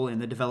huge role in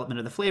the development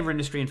of the flavor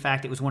industry. In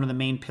fact, it was one of the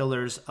main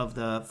pillars of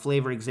the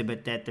flavor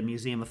exhibit that the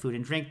Museum of Food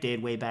and Drink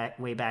did way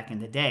back in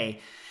the day.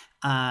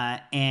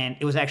 And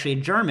it was actually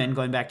a German,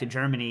 going back to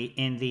Germany,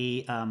 in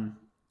the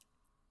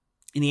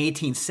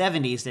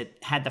 1870s that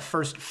had the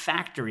first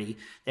factory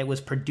that was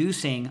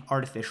producing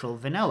artificial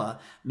vanilla,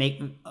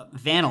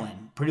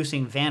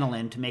 producing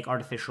vanillin to make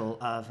artificial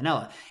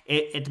vanilla.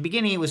 At the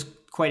beginning, it was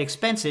quite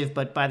expensive,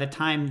 but by the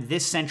time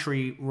this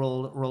century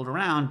rolled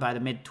around, by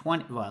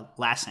the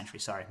last century,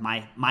 sorry,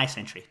 my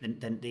century,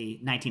 the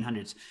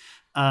 1900s,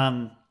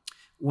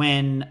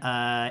 when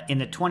in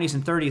the 20s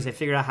and 30s, they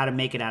figured out how to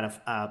make it out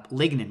of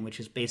lignin, which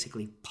is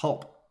basically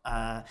pulp,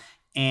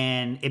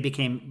 and it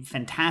became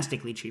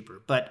fantastically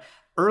cheaper. But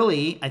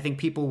early, I think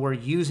people were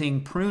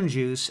using prune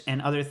juice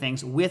and other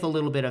things with a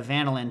little bit of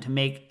vanillin to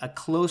make a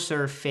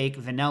closer fake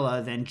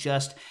vanilla than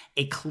just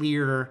a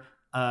clear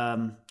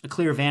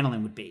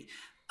vanillin would be.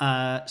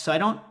 So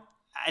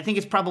I think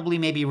it's probably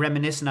maybe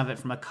reminiscent of it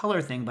from a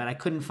color thing, but I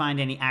couldn't find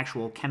any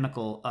actual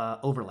chemical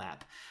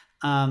overlap.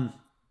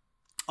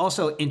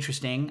 Also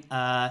interesting,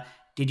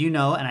 did you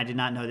know, and I did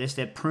not know this,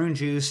 that prune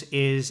juice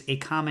is a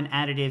common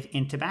additive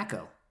in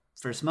tobacco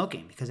for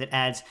smoking because it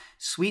adds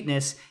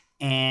sweetness.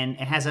 And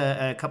it has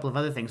a couple of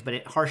other things, but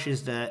it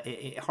harshes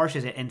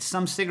it. And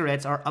some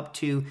cigarettes are up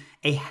to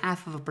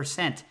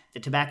 0.5%. The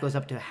tobacco is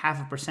up to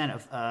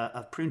 0.5%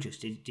 of prune juice.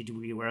 Did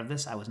you be aware of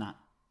this? I was not.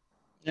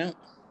 No.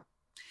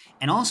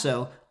 And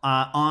also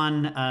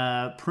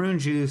on prune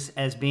juice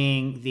as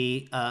being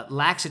the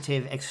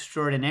laxative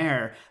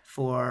extraordinaire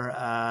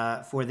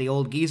for the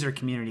old geezer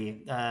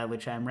community,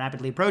 which I'm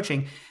rapidly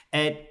approaching,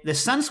 at the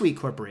Sunsweet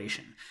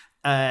Corporation.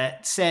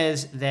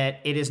 Says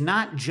that it is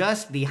not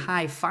just the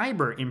high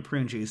fiber in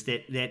prune juice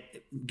that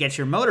gets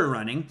your motor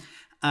running,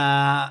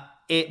 but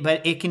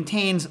it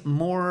contains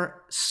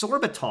more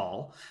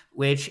sorbitol,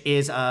 which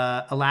is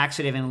a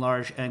laxative in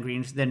large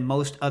ingredients, than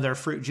most other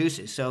fruit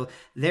juices. So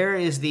there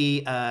is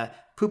the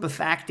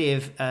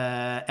pupefactive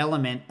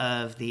element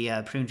of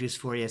the prune juice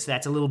for you. So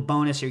that's a little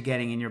bonus you're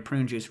getting in your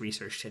prune juice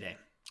research today.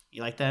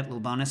 You like that little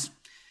bonus?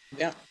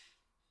 Yeah.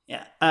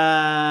 Yeah.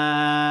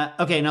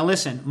 Okay, now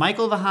listen.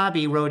 Michael the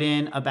Hobby wrote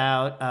in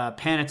about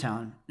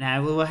Pantone.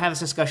 Now, we'll have this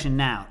discussion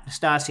now.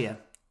 Nastasia,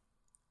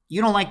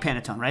 you don't like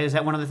Pantone, right? Is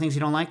that one of the things you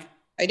don't like?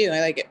 I do.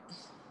 I like it.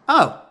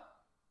 Oh.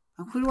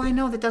 Who do I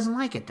know that doesn't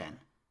like it then?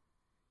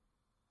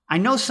 I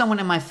know someone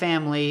in my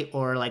family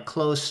or like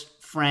close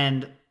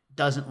friend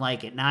doesn't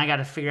like it. Now I got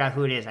to figure out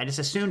who it is. I just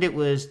assumed it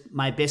was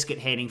my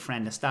biscuit-hating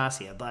friend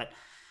Nastasia, but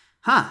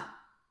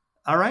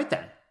all right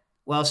then.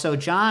 Well, so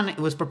John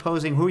was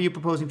proposing. Who are you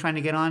proposing trying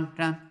to get on,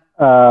 John?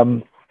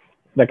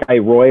 The guy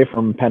Roy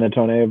from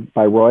Panettone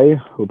by Roy,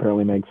 who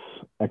apparently makes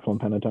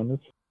excellent panettones.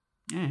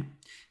 Yeah.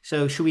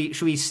 So should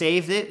we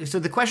save it? So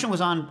the question was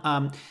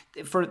on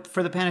for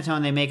the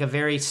panettone. They make a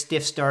very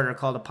stiff starter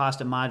called a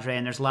pasta madre,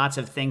 and there's lots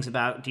of things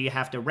about do you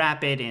have to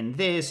wrap it in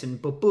this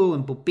and boo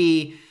and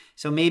boopy.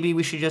 So maybe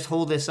we should just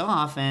hold this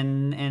off,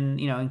 and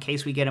in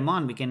case we get him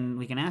on, we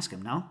can ask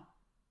him. No.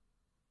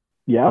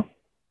 Yeah.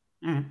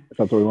 All right. If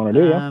that's what we want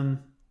to do, yeah.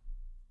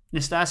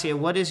 Nastasia,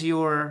 what is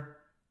your...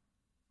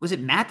 Was it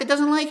Matt that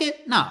doesn't like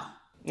it? No.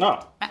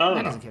 No. Matt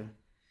doesn't care.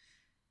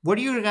 What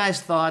are your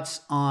guys'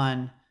 thoughts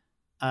on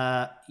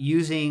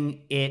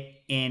using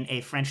it in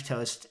a French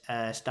toast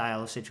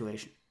style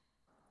situation?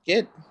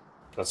 Good.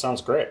 That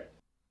sounds great.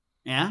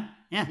 Yeah?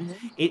 Yeah.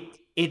 Mm-hmm.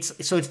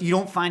 It's you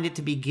don't find it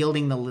to be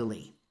gilding the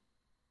lily?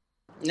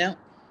 No.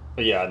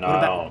 Yeah, no,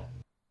 I don't.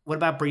 What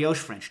about brioche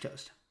French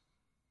toast?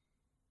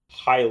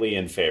 Highly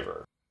in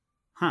favor.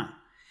 Huh.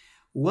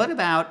 What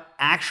about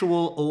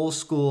actual old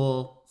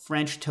school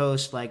French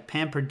toast, like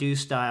Pamperdue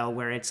style,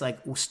 where it's like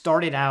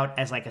started out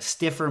as like a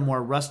stiffer,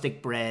 more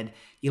rustic bread.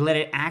 You let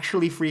it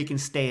actually freaking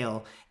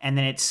stale, and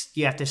then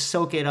you have to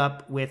soak it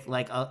up with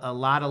like a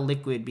lot of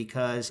liquid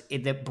because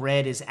the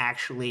bread is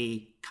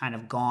actually kind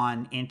of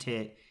gone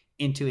into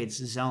its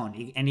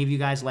zone. Any of you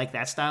guys like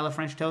that style of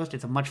French toast?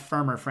 It's a much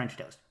firmer French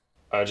toast.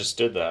 I just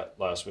did that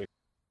last week.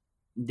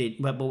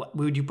 But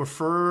would you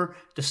prefer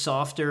the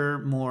softer,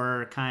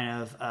 more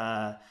kind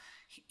of,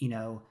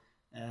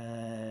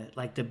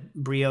 like the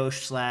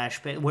brioche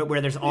slash, where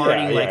there's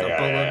already a bullet?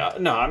 Yeah.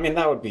 No, I mean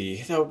that would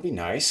be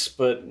nice,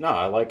 but no,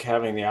 I like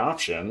having the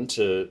option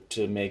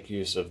to make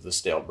use of the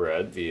stale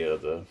bread via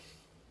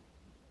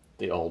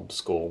the old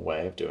school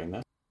way of doing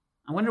that.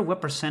 I wonder what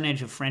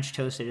percentage of French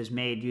toast that is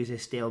made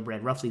uses stale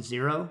bread. Roughly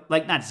zero,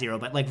 like not zero,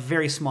 but like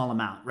very small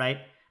amount, right?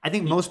 I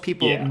think most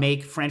people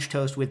make French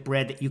toast with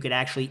bread that you could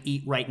actually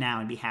eat right now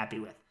and be happy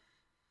with.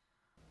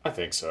 I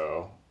think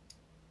so.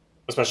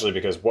 Especially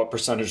because what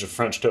percentage of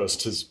French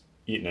toast is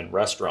eaten in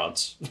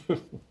restaurants?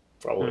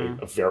 Probably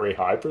a very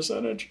high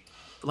percentage.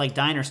 Like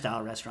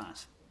diner-style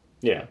restaurants.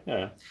 Yeah.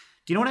 Do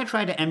you know what I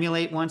tried to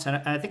emulate once? And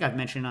I think I've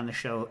mentioned it on the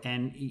show,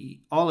 and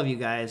all of you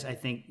guys, I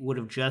think, would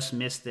have just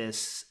missed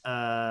this.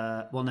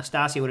 Well,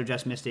 Nastasia would have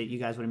just missed it. You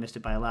guys would have missed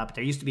it by a lot. But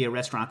there used to be a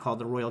restaurant called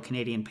the Royal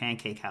Canadian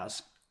Pancake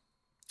House,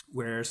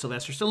 where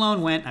Sylvester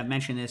Stallone went, I've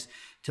mentioned this,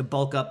 to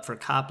bulk up for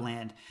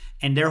Copland.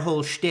 And their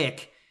whole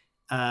shtick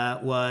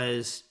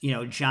was,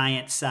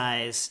 giant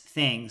size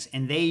things.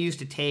 And they used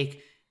to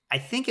take, I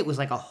think it was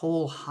like a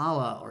whole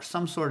challah or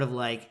some sort of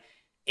like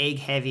egg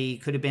heavy,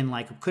 could have been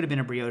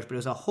a brioche, but it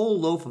was a whole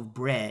loaf of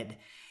bread.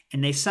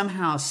 And they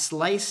somehow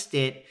sliced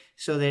it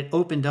so that it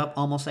opened up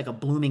almost like a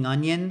blooming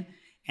onion.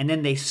 And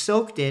then they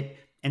soaked it.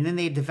 And then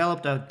they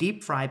developed a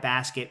deep fry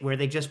basket where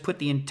they just put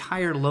the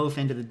entire loaf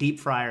into the deep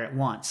fryer at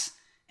once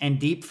and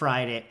deep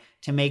fried it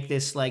to make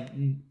this like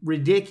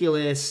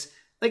ridiculous,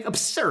 like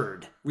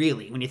absurd,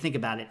 really, when you think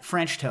about it,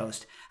 French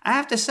toast. I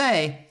have to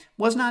say,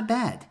 was not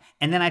bad.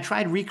 And then I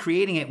tried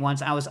recreating it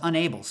once. I was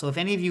unable. So if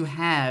any of you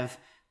have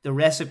the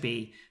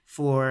recipe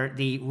for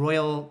the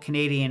Royal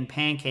Canadian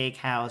Pancake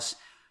House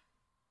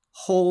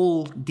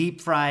whole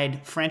deep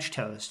fried French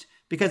toast,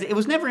 because it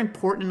was never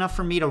important enough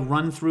for me to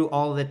run through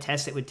all the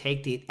tests it would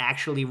take to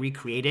actually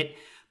recreate it.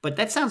 But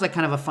that sounds like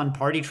kind of a fun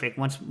party trick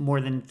once more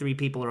than 3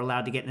 people are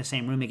allowed to get in the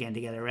same room again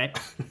together, right?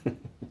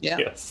 Yeah.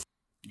 Yes.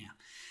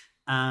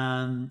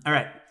 All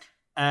right.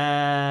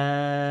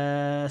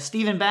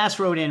 Stephen Bass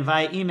wrote in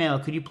via email,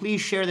 could you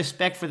please share the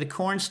spec for the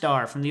Corn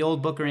Star from the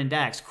old Booker and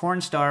Dax? Corn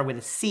Star with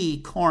a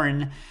C,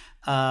 corn,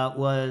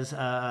 was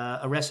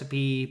a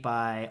recipe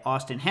by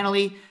Austin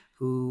Hennelly,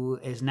 who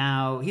is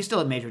now, he's still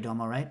at Major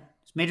Domo, right?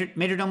 Is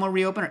Major Domo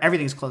reopened, or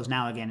everything's closed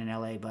now again in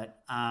LA,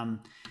 but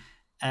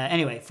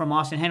anyway, from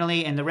Austin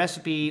Hennelly. And the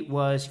recipe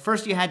was,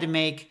 first you had to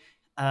make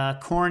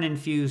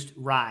corn-infused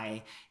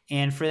rye.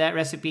 And for that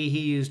recipe, he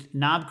used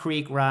Knob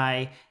Creek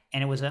rye,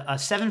 and it was a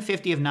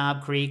 750 of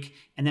Knob Creek,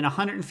 and then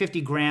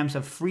 150 grams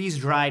of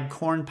freeze-dried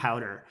corn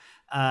powder.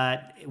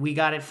 We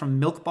got it from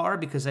Milk Bar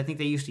because I think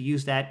they used to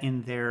use that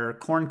in their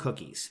corn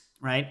cookies,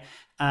 right?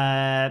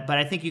 But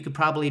I think you could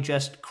probably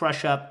just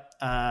crush up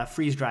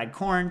freeze-dried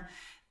corn.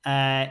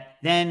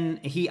 Then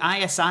he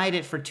ISI'd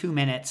it for 2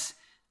 minutes.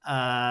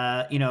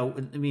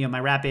 My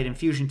rapid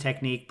infusion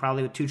technique,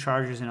 probably with 2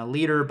 chargers in a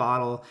liter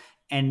bottle,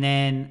 and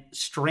then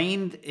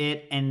strained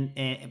it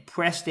and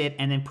pressed it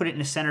and then put it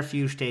in a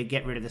centrifuge to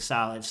get rid of the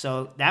solids.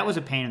 So that was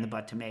a pain in the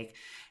butt to make.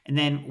 And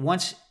then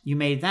once you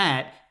made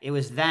that, it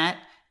was that,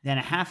 then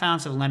a half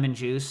ounce of lemon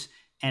juice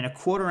and a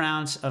 1/4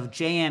 ounce of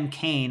JM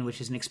Cane, which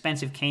is an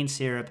expensive cane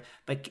syrup.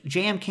 But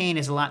JM Cane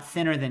is a lot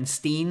thinner than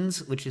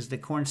Steen's, which is the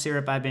corn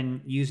syrup I've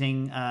been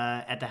using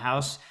at the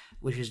house,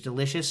 which is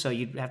delicious. So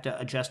you'd have to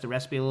adjust the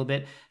recipe a little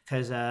bit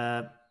because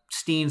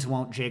Steen's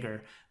won't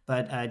jigger,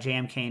 but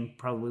JM Cane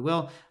probably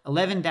will.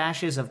 11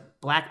 dashes of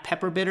black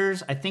pepper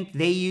bitters. I think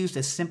they used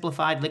a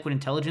simplified liquid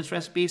intelligence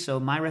recipe. So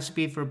my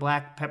recipe for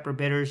black pepper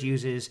bitters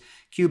uses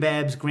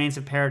cubebs, grains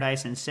of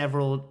paradise, and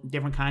several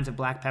different kinds of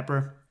black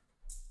pepper.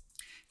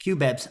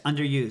 Cubebs,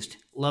 underused.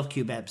 Love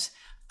cubebs.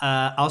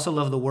 Also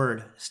love the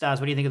word. Stas,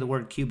 what do you think of the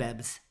word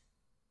cubebs?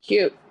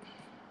 Cute.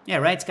 Yeah,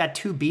 right? It's got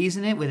 2 B's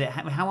in it. With it.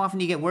 How often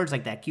do you get words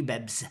like that?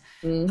 Cubebs.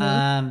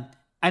 Mm-hmm.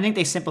 I think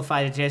they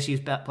simplified it to just use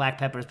black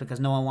peppers because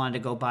no one wanted to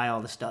go buy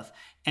all the stuff.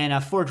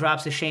 And 4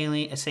 drops of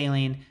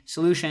saline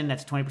solution.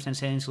 That's 20%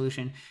 saline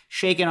solution.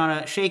 Shake it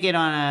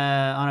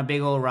on a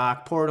big old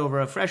rock. Pour it over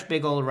a fresh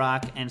big old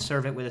rock and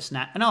serve it with a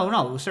snack. No,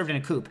 it was served in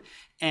a coupe.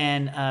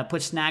 And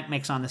put snack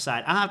mix on the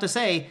side. I have to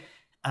say,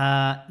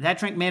 that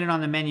drink made it on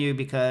the menu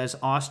because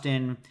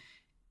Austin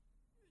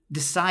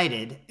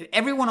decided,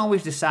 everyone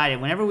always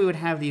decided whenever we would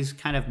have these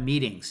kind of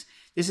meetings,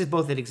 this is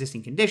both at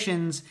existing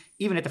conditions,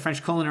 even at the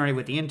French Culinary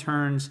with the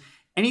interns,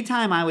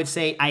 anytime I would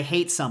say, I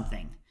hate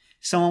something,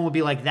 someone would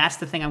be like, that's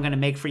the thing I'm going to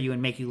make for you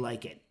and make you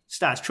like it.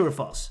 Stas, true or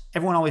false?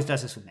 Everyone always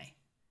does this with me.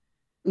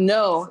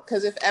 No,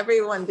 because if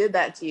everyone did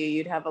that to you,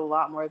 you'd have a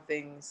lot more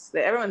things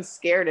that everyone's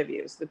scared of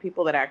you. So the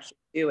people that actually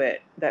do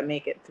it, that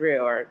make it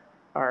through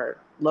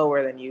are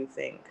lower than you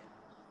think.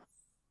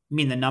 You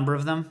mean the number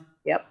of them?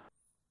 Yep.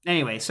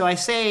 Anyway, so I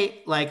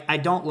say, like, I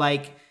don't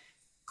like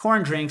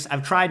corn drinks.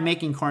 I've tried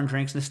making corn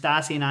drinks.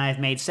 Nastasi and I have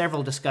made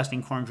several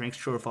disgusting corn drinks,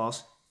 true or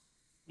false?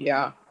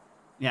 Yeah.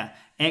 Yeah,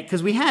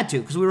 because we had to,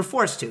 because we were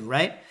forced to,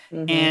 right?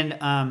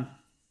 Mm-hmm.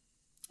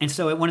 And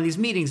so at one of these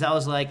meetings, I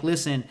was like,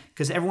 listen,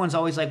 because everyone's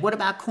always like, what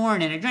about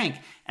corn in a drink?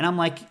 And I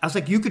was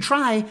like, you could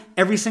try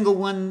every single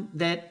one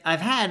that I've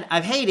had.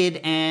 I've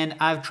hated, and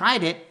I've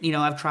tried it.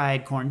 I've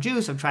tried corn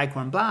juice. I've tried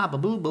corn blah, blah,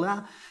 blah,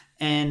 blah.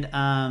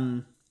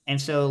 And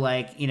so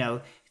like,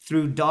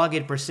 through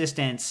dogged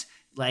persistence,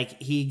 like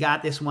he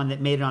got this one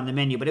that made it on the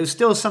menu, but it was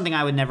still something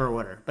I would never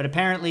order. But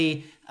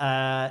apparently,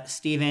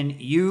 Stephen,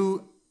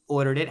 you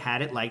ordered it,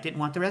 had it, liked it, and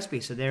want the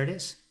recipe. So there it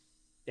is.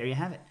 There you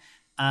have it.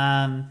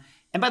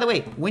 And by the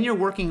way, when you're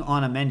working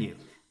on a menu,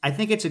 I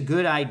think it's a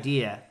good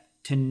idea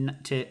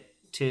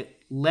to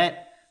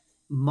let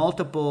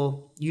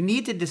multiple, you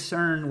need to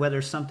discern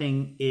whether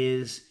something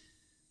is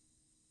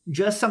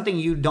just something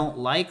you don't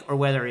like or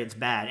whether it's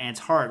bad. And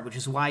it's hard, which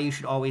is why you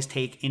should always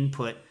take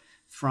input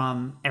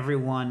from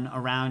everyone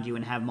around you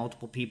and have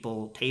multiple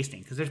people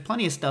tasting. Because there's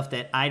plenty of stuff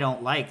that I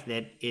don't like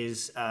that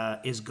is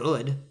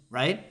good,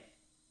 right?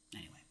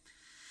 Anyway.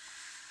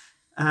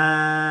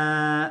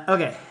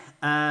 Okay.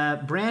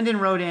 Brandon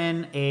wrote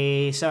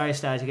in sorry,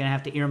 Stas, you're going to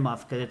have to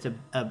earmuff because it's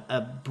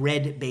a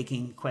bread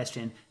baking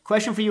question.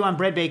 Question for you on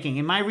bread baking.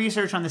 In my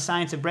research on the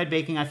science of bread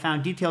baking, I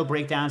found detailed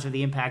breakdowns of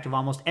the impact of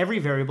almost every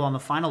variable on the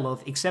final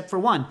loaf except for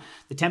one,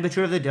 the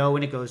temperature of the dough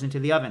when it goes into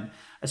the oven.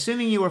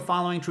 Assuming you are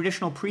following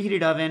traditional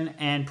preheated oven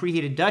and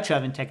preheated Dutch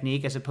oven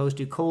technique as opposed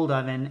to cold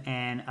oven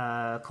and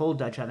cold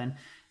Dutch oven,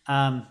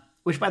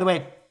 which, by the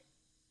way,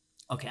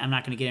 okay, I'm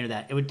not going to get into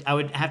that. I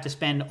would have to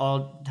spend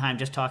all time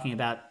just talking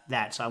about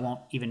that, so I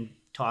won't even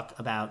talk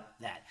about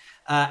that.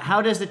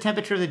 How does the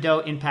temperature of the dough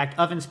impact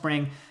oven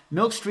spring?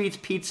 Milk Street's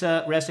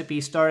pizza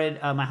recipe started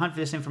my hunt for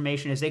this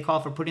information as they call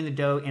for putting the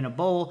dough in a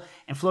bowl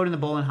and floating the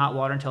bowl in hot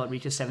water until it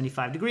reaches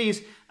 75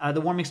 degrees. The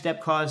warming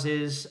step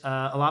causes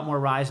a lot more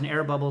rise in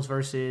air bubbles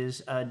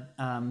versus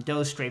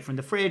dough straight from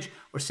the fridge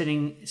or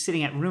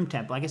sitting at room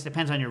temp. Well, I guess it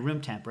depends on your room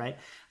temp, right?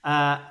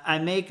 I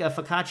make a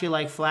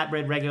focaccia-like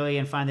flatbread regularly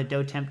and find the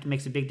dough temp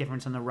makes a big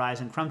difference on the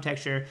rise in crumb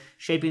texture.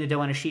 Shaping the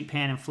dough on a sheet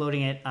pan and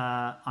floating it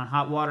on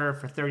hot water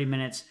for 30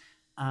 minutes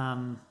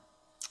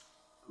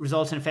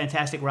results in a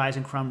fantastic rise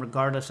in crumb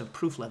regardless of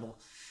proof level.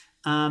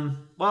 Well,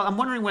 I'm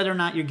wondering whether or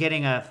not you're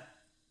getting a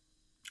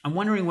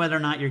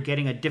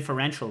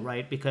differential,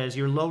 right? Because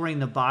you're lowering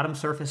the bottom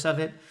surface of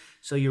it.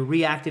 So you're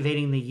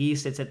reactivating the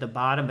yeast that's at the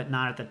bottom but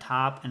not at the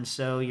top. And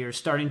so you're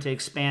starting to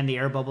expand the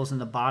air bubbles in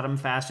the bottom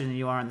faster than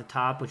you are on the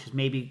top, which is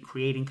maybe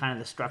creating kind of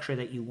the structure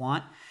that you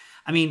want.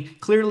 I mean,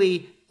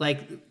 clearly,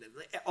 like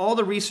all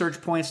the research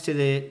points to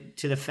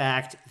the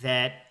fact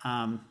that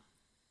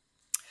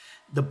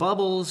the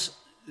bubbles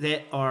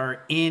that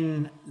are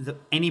in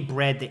any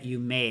bread that you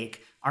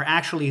make are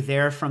actually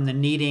there from the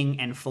kneading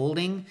and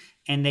folding,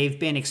 and they've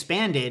been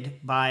expanded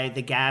by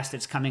the gas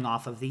that's coming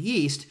off of the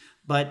yeast,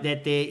 but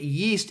that the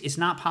yeast, it's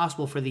not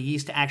possible for the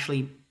yeast to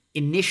actually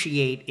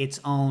initiate its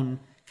own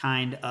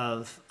kind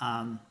of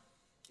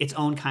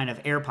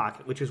air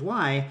pocket, which is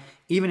why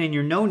even in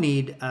your no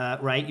knead,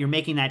 right, you're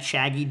making that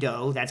shaggy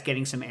dough that's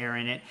getting some air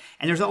in it,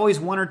 and there's always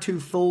one or two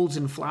folds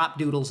and flop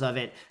doodles of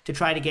it to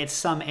try to get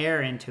some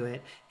air into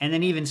it. And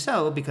then even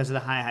so, because of the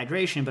high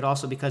hydration, but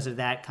also because of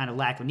that kind of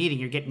lack of kneading,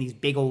 you're getting these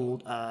big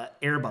old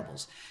air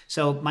bubbles.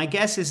 So my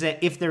guess is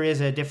that if there is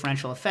a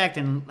differential effect,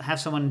 and have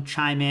someone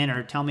chime in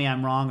or tell me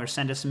I'm wrong or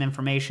send us some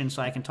information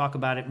so I can talk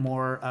about it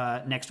more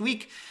next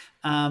week.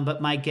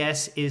 But my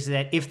guess is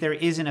that if there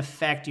is an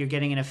effect, you're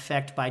getting an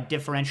effect by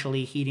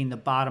differentially heating the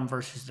bottom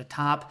versus the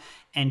top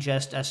and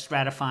just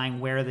stratifying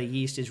where the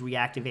yeast is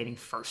reactivating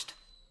first.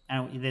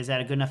 Is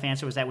that a good enough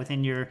answer? Was that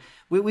within your...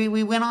 We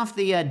went off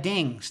the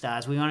ding,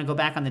 Stas. We want to go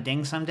back on the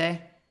ding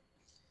someday?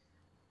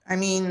 I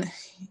mean,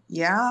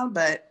 yeah,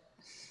 but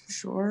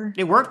sure.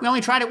 It worked? We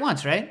only tried it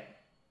once, right?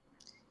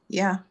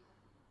 Yeah.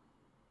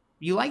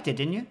 You liked it,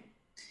 didn't you?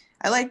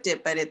 I liked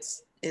it, but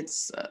it's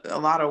a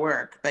lot of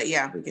work. But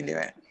yeah, we can do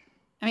it.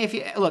 I mean, if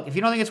you don't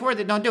think it's worth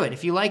it, don't do it.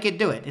 If you like it,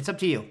 do it. It's up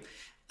to you.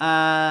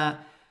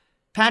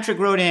 Patrick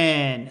wrote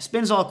in,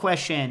 Spinzall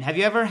question. Have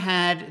you ever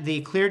had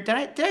the clear, did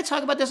I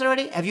talk about this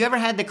already? Have you ever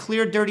had the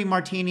clear dirty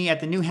martini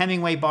at the new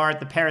Hemingway bar at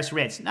the Paris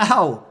Ritz?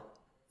 No,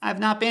 I've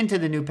not been to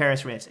the new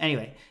Paris Ritz.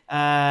 Anyway,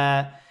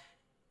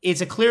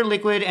 it's a clear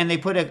liquid and they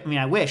put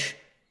I wish.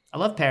 I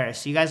love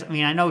Paris. You guys,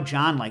 I know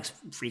John likes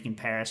freaking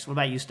Paris. What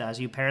about you, Stas?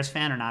 Are you a Paris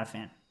fan or not a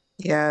fan?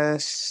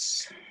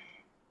 Yes.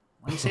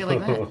 Why do you say it like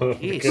that?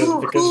 Jeez.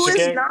 Who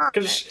is not?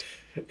 Because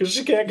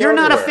you can't go You're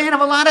not anywhere. a fan of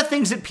a lot of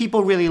things that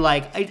people really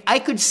like. I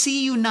could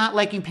see you not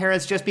liking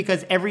Paris just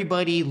because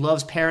everybody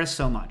loves Paris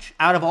so much,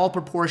 out of all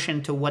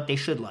proportion to what they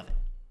should love it.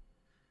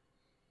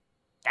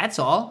 That's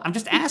all. I'm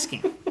just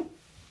asking.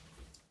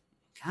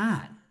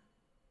 God.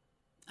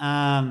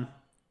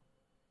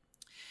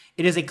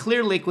 It is a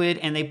clear liquid,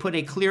 and they put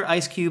a clear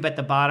ice cube at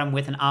the bottom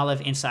with an olive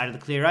inside of the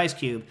clear ice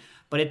cube.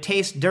 But it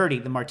tastes dirty,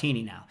 the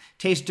martini now.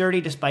 Tastes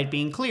dirty despite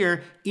being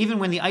clear, even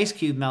when the ice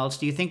cube melts.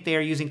 Do you think they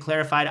are using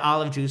clarified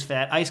olive juice for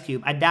that ice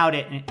cube? I doubt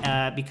it,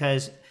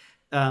 because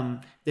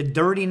the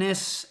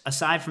dirtiness,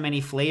 aside from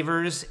any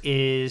flavors,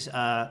 is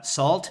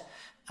salt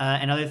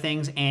and other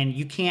things, and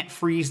you can't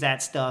freeze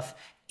that stuff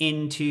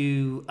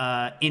into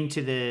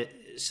it.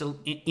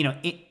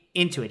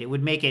 It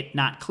would make it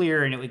not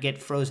clear and it would get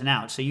frozen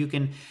out. So you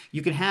can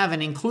have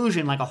an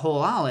inclusion like a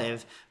whole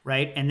olive,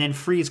 right, and then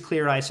freeze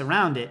clear ice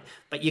around it,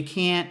 but you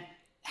can't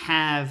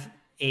have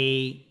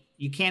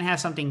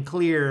something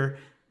clear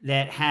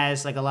that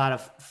has like a lot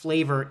of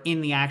flavor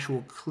in the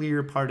actual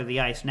clear part of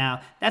the ice.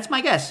 Now, that's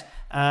my guess.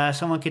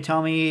 Someone could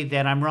tell me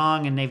that I'm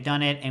wrong and they've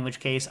done it, in which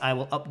case I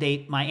will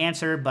update my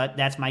answer, but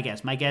that's my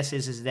guess. My guess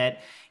is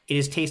that it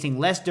is tasting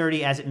less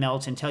dirty as it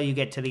melts until you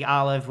get to the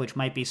olive, which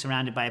might be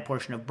surrounded by a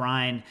portion of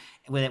brine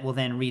that will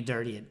then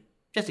re-dirty it.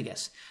 Just a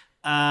guess.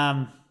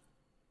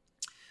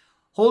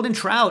 Holden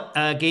Trout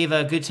gave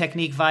a good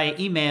technique via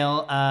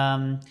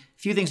email.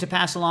 Few things to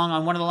pass along.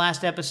 On one of the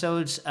last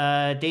episodes,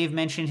 Dave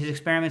mentioned his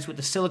experiments with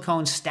the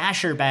silicone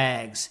stasher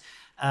bags,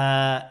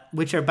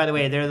 which are, by the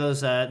way, they're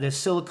those the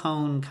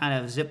silicone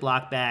kind of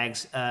Ziploc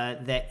bags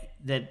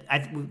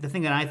the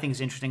thing that I think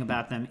is interesting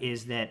about them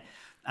is that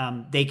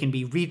They can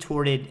be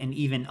retorted and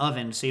even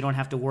ovened, so you don't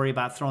have to worry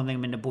about throwing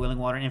them into boiling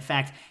water. In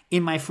fact,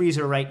 in my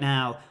freezer right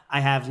now, I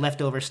have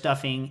leftover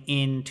stuffing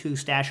in 2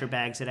 stasher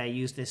bags that I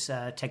use this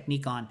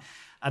technique on.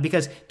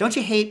 Because don't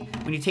you hate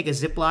when you take a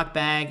Ziploc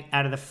bag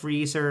out of the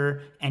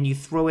freezer and you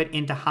throw it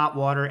into hot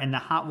water and the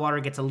hot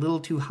water gets a little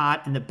too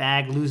hot and the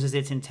bag loses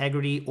its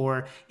integrity,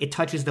 or it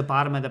touches the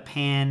bottom of the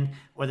pan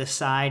or the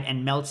side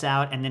and melts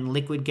out and then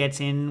liquid gets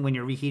in when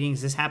you're reheating?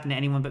 Does this happen to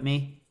anyone but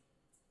me?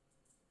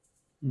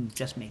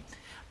 Just me.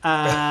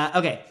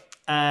 Okay.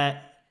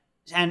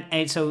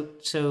 And so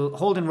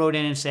Holden wrote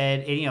in and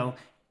said,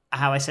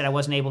 how I said I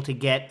wasn't able to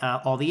get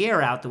all the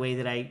air out the way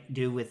that I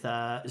do with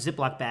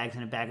Ziploc bags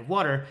in a bag of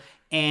water.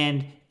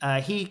 And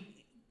he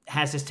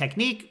has this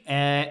technique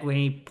when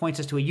he points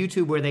us to a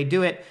YouTube where they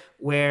do it,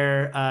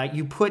 where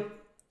you put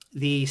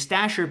the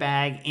stasher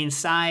bag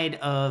inside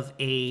of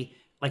a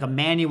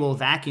manual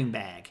vacuum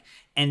bag,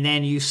 and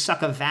then you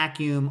suck a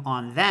vacuum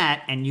on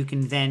that, and you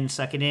can then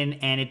suck it in,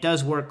 and it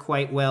does work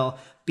quite well.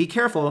 Be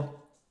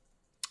careful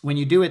when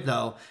you do it,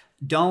 though.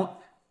 Don't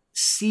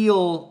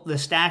seal the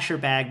stasher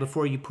bag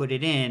before you put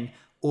it in,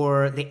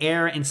 or the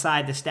air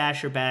inside the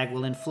stasher bag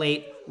will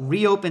inflate,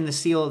 reopen the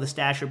seal of the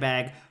stasher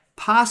bag,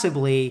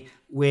 possibly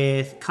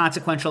with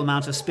consequential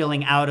amounts of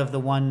spilling out of the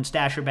one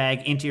stasher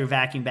bag into your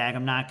vacuum bag.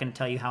 I'm not going to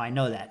tell you how I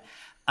know that.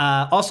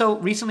 Also,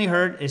 recently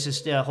heard, this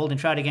is Holden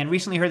Trout again,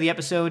 recently heard the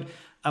episode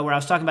where I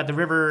was talking about the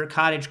River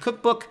Cottage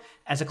Cookbook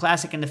as a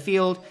classic in the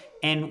field,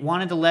 and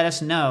wanted to let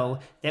us know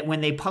that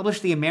when they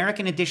published the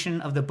American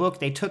edition of the book,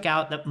 they took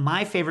out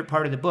my favorite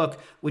part of the book,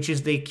 which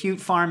is the cute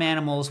farm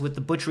animals with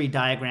the butchery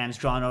diagrams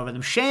drawn over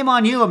them. Shame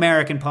on you,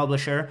 American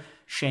publisher.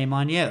 Shame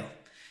on you.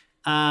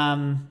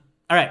 All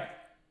right.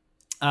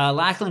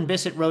 Lachlan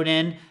Bissett wrote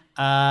in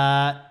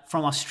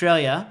from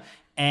Australia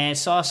and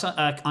saw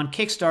on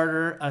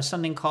Kickstarter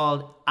something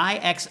called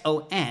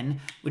IXON,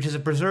 which is a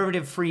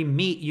preservative-free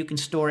meat you can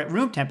store at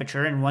room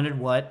temperature, and wondered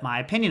what my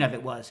opinion of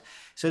it was.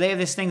 So they have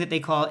this thing that they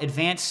call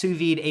advanced sous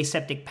vide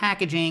aseptic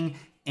packaging,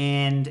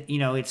 and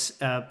it's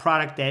a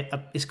product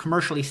that is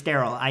commercially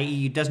sterile,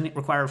 i.e. doesn't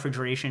require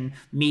refrigeration,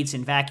 meats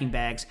in vacuum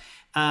bags.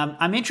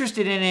 I'm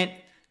interested in it,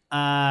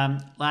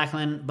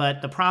 Lachlan,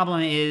 but the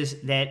problem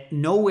is that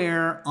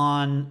nowhere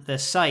on the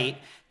site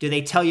do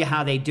they tell you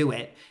how they do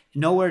it.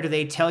 Nowhere do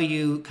they tell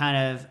you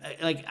kind of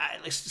like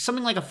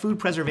something like a food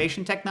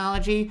preservation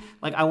technology.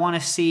 Like I want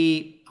to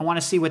see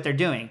what they're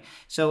doing.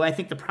 So I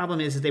think the problem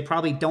is they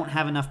probably don't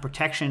have enough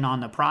protection on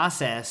the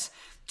process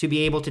to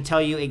be able to tell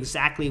you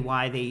exactly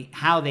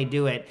how they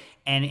do it.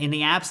 And in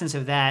the absence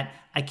of that,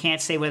 I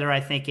can't say whether I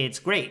think it's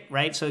great,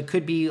 right? So it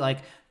could be like,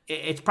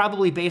 it's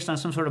probably based on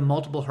some sort of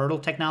multiple hurdle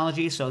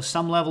technology. So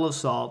some level of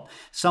salt,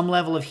 some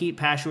level of heat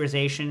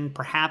pasteurization,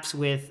 perhaps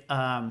with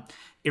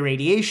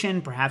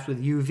irradiation, perhaps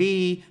with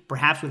UV,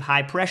 perhaps with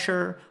high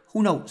pressure,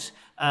 who knows,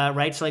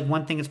 right? So like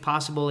one thing that's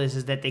possible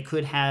is that they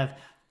could have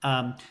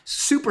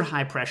super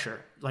high pressure,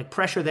 like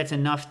pressure that's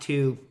enough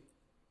to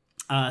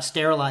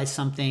sterilize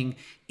something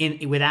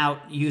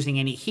without using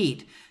any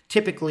heat,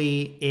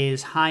 typically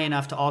is high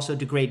enough to also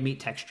degrade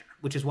meat texture,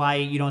 which is why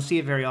you don't see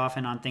it very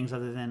often on things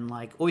other than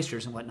like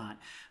oysters and whatnot.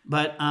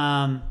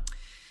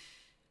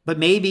 But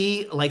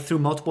maybe like through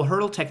multiple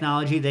hurdle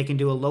technology, they can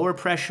do a lower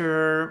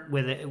pressure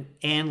with it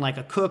and like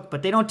a cook,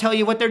 but they don't tell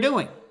you what they're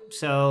doing.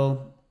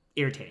 So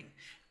irritating.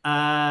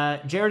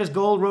 Jared is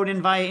Gold wrote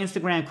in via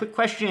Instagram. Quick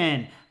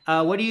question.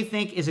 What do you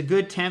think is a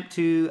good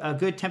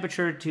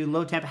temperature to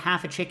low temp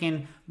half a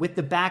chicken with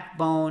the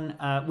backbone,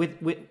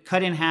 with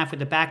cut in half with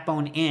the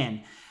backbone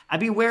in? I'd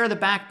be aware of the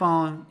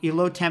backbone, your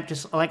low temp,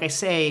 just like I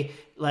say,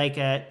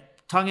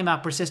 talking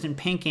about persistent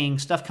pinking,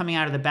 stuff coming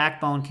out of the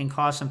backbone can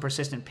cause some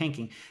persistent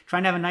pinking.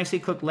 Trying to have a nicely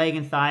cooked leg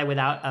and thigh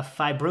without a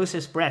fibry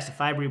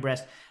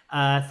breast.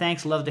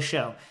 Thanks, love the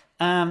show.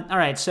 All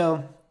right,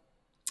 so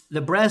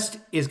the breast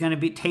is going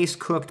to taste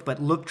cooked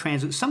but look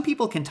translucent. Some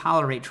people can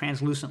tolerate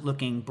translucent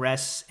looking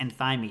breasts and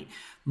thigh meat.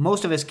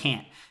 Most of us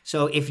can't.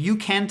 So if you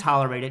can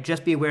tolerate it,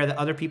 just be aware that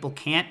other people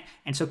can't,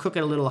 and so cook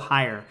it a little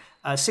higher.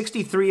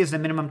 63 is the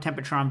minimum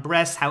temperature on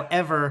breasts.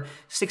 However,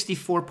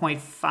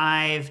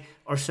 64.5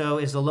 or so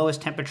is the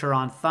lowest temperature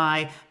on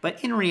thigh.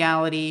 But in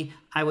reality,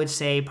 I would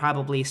say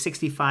probably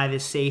 65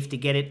 is safe to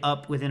get it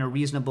up within a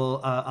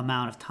reasonable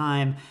amount of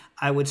time.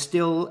 I would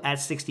still, at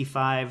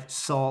 65,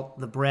 salt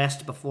the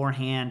breast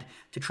beforehand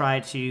to try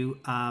to,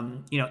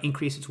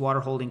 increase its water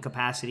holding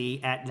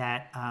capacity at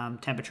that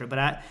temperature.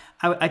 But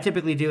I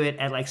typically do it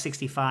at like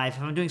 65.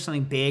 If I'm doing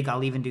something big,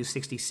 I'll even do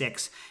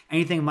 66.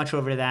 Anything much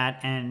over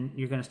that, and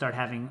you're going to start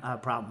having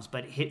problems.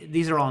 But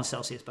these are all in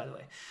Celsius, by the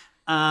way.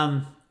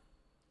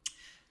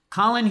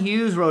 Colin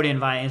Hughes wrote in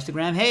via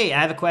Instagram, hey, I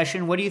have a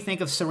question. What do you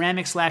think of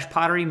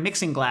ceramic/pottery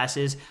mixing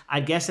glasses? I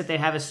guess that they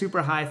have a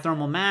super high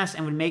thermal mass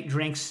and would make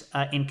drinks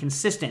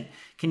inconsistent.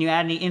 Can you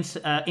add any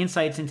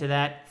insights into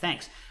that?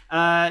 Thanks.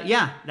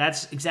 Yeah,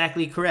 that's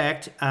exactly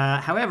correct.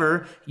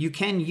 However, you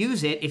can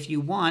use it if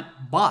you want,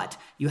 but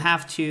you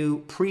have to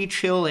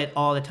pre-chill it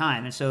all the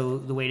time. And so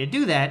the way to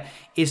do that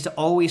is to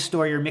always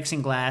store your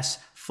mixing glass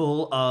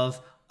full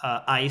of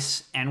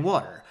ice and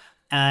water.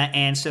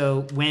 And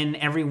so when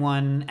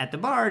everyone at the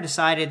bar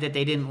decided that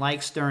they didn't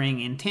like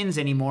stirring in tins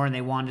anymore and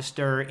they wanted to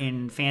stir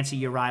in fancy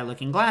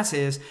Uri-looking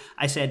glasses,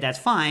 I said, that's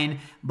fine.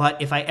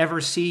 But if I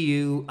ever see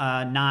you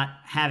not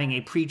having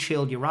a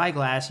pre-chilled Uri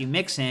glass you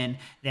mix in,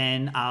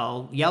 then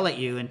I'll yell at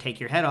you and take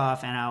your head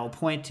off, and I'll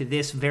point to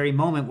this very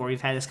moment where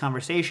we've had this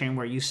conversation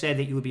where you said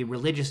that you would be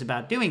religious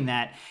about doing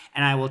that,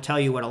 and I will tell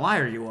you what a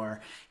liar you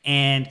are.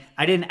 And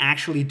I didn't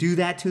actually do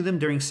that to them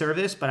during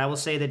service, but I will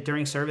say that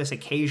during service,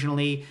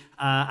 occasionally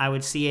I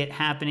would see it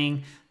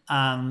happening.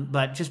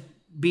 But just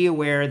be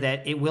aware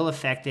that it will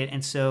affect it.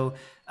 And so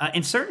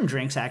in certain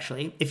drinks,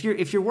 actually, if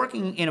you're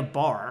working in a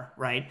bar,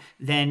 right,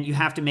 then you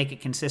have to make it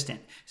consistent.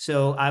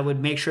 So I would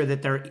make sure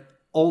that they're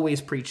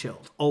always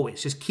pre-chilled,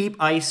 always. Just keep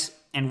ice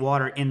and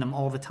water in them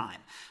all the time.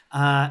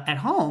 At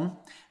home,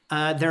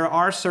 there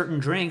are certain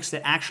drinks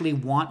that actually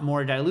want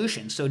more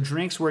dilution. So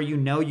drinks where you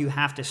know you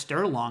have to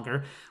stir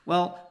longer,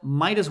 well,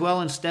 might as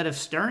well, instead of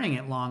stirring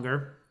it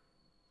longer,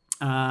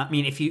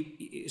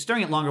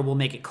 stirring it longer will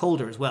make it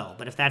colder as well.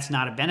 But if that's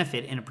not a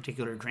benefit in a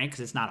particular drink,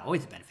 because it's not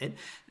always a benefit,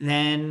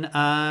 then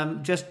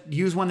just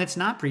use one that's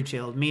not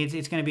pre-chilled. I mean,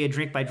 it's going to be a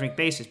drink by drink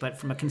basis. But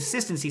from a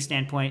consistency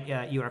standpoint,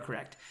 you are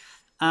correct.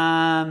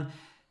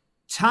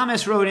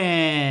 Thomas wrote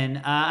in,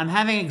 I'm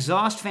having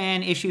exhaust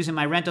fan issues in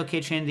my rental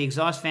kitchen. The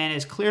exhaust fan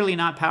is clearly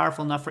not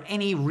powerful enough for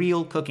any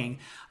real cooking.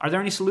 Are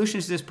there any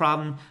solutions to this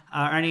problem?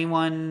 Are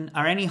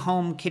any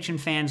home kitchen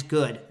fans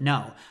good?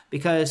 No,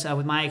 because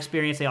with my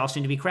experience, they all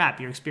seem to be crap.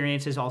 Your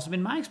experience has also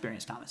been my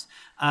experience, Thomas.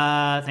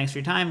 Thanks for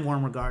your time.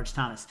 Warm regards,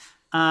 Thomas.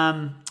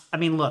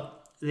 Look,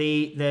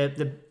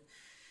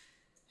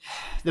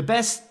 the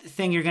best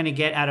thing you're going to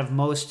get out of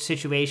most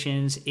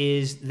situations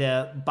is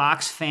the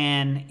box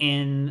fan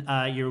in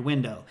your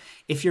window.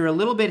 If you're a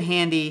little bit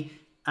handy,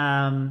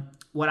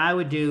 what I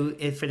would do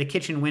is for the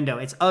kitchen window,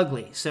 it's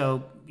ugly,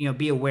 so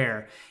be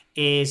aware,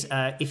 is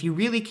if you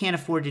really can't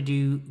afford to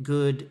do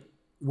good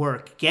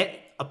work, get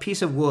a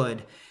piece of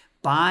wood,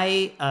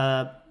 buy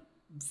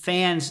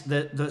fans,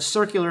 the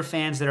circular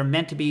fans that are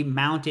meant to be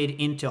mounted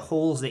into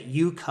holes that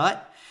you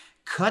cut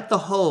the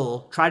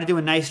hole, try to do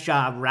a nice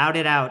job, route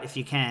it out if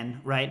you can,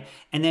 right?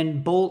 And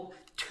then bolt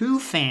 2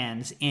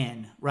 fans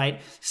in, right,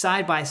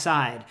 side by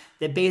side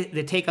that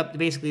take up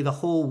basically the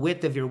whole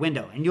width of your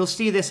window. And you'll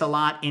see this a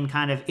lot in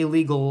kind of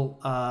illegal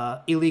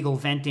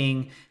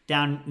venting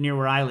down near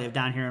where I live,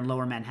 down here in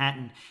Lower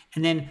Manhattan.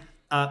 And then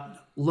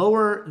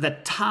lower the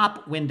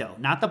top window,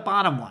 not the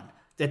bottom one,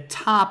 the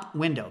top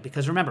window,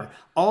 because remember,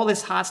 all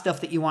this hot stuff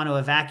that you want to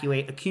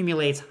evacuate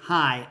accumulates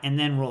high and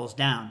then rolls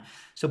down.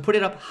 So put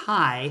it up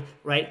high,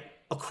 right,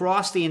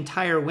 across the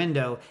entire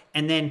window,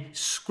 and then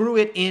screw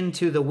it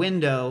into the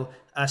window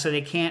so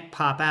they can't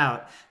pop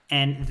out.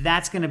 And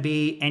that's going to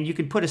be, and you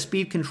can put a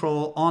speed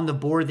control on the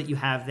board that you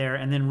have there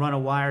and then run a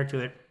wire to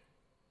it.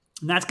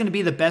 And that's going to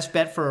be the best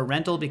bet for a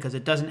rental because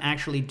it doesn't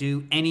actually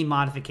do any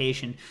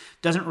modification.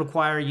 Doesn't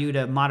require you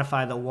to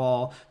modify the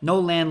wall. No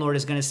landlord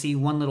is going to see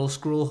one little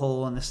screw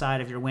hole on the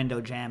side of your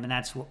window jamb, and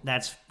that's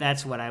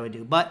what I would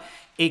do. But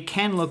it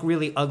can look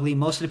really ugly.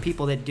 Most of the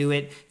people that do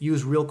it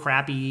use real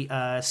crappy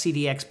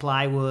CDX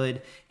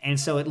plywood, and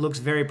so it looks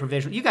very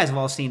provisional. You guys have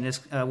all seen this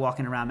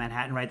walking around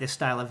Manhattan, right? This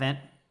style event.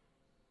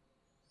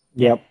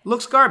 Yep.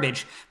 Looks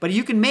garbage, but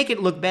you can make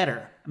it look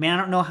better. I mean, I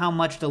don't know how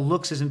much the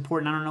looks is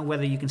important. I don't know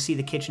whether you can see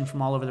the kitchen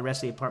from all over the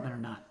rest of the apartment or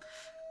not.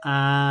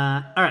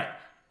 All right.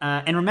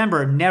 And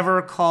remember,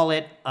 never call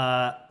it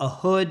a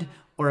hood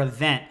or a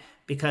vent,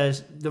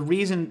 because the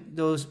reason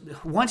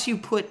once you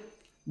put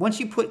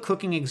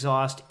cooking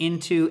exhaust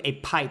into a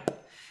pipe,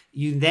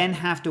 you then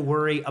have to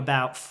worry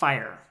about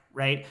fire,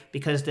 right?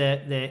 Because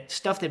the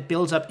stuff that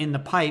builds up in the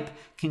pipe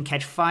can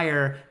catch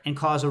fire and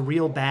cause a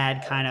real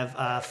bad kind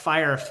of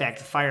fire effect,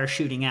 fire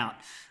shooting out.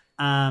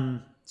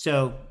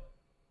 So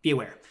be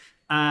aware.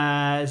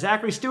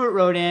 Zachary Stewart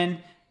wrote in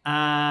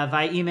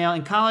via email.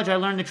 In college, I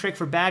learned the trick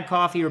for bad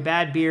coffee or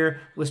bad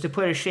beer was to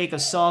put a shake of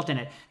salt in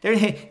it.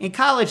 In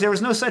college, there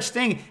was no such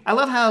thing. I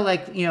love how,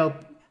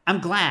 I'm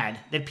glad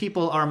that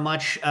people are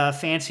much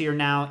fancier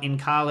now in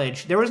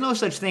college. There was no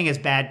such thing as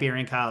bad beer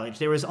in college.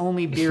 There was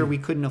only beer we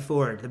couldn't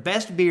afford. The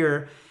best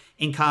beer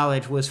in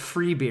college was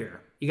free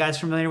beer. You guys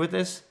familiar with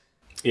this?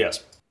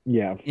 Yes.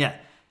 Yeah.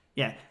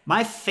 Yeah.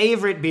 My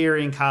favorite beer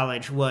in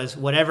college was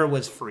whatever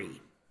was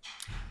free.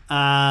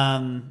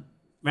 Right?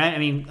 I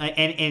mean,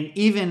 and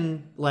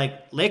even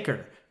like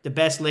liquor, the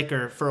best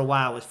liquor for a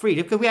while was free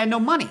because we had no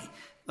money.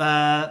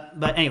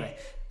 But anyway,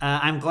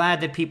 I'm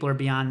glad that people are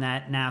beyond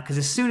that now, because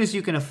as soon as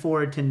you can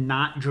afford to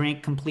not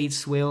drink complete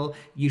swill,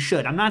 you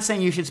should. I'm not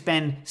saying you should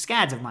spend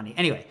scads of money.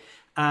 Anyway,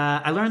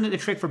 I learned that the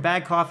trick for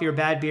bad coffee or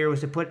bad beer was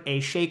to put a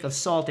shake of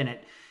salt in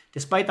it.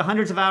 Despite the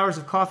hundreds of hours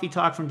of coffee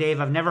talk from Dave,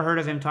 I've never heard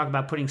of him talk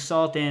about putting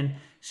salt in.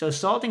 So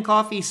salt in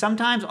coffee,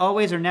 sometimes,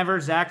 always, or never.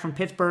 Zach from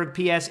Pittsburgh.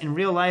 P.S. In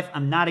real life,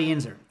 I'm not a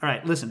Yinzer. All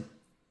right, listen.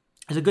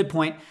 It's a good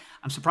point.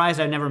 I'm surprised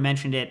I've never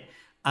mentioned it.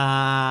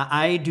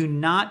 I do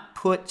not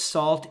put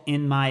salt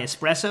in my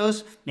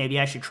espressos. Maybe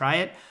I should try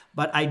it.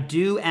 But I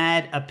do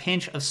add a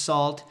pinch of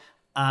salt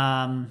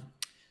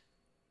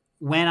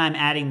when I'm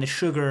adding the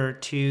sugar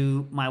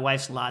to my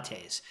wife's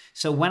lattes.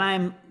 So when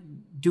I'm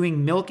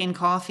doing milk in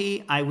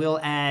coffee, I will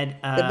add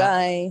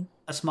Goodbye.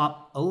 a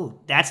small. Oh,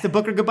 that's the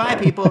Booker goodbye,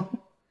 people.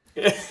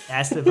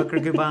 That's the Booker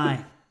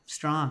goodbye.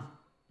 Strong.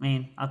 I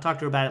mean, I'll talk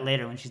to her about it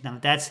later when she's done.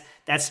 But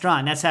that's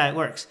strong. That's how it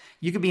works.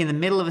 You could be in the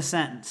middle of a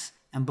sentence,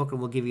 and Booker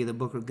will give you the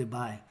Booker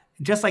goodbye,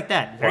 just like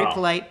that. Very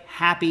polite,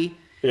 happy.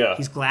 Yeah.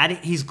 He's glad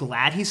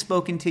he's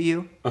spoken to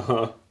you.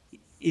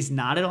 He's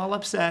not at all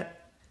upset.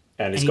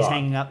 And he's he's gone.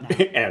 hanging up now.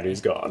 And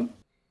he's gone.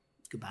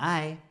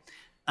 Goodbye.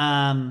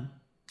 So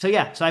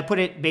I put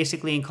it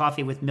basically in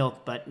coffee with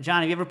milk. But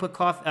John, have you ever put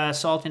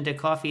salt into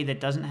coffee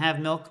that doesn't have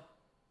milk?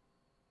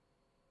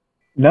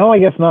 No, I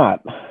guess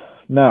not.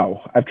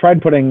 No, I've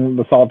tried putting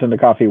the salt into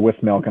coffee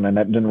with milk, and I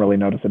didn't really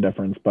notice a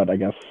difference. But I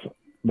guess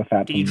the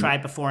fat. Did you try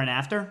it before and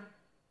after?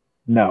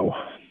 No.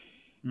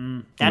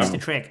 That's the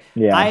trick.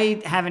 Yeah.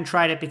 I haven't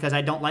tried it because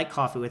I don't like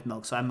coffee with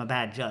milk, so I'm a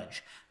bad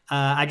judge.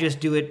 I just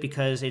do it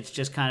because it's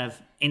just kind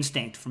of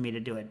instinct for me to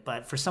do it.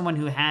 But for someone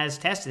who has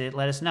tested it,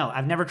 let us know.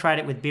 I've never tried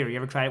it with beer. You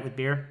ever tried it with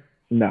beer?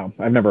 No,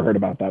 I've never heard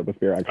about that with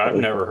beer, actually. I've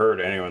never heard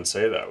anyone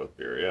say that with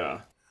beer,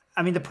 yeah.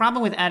 I mean, the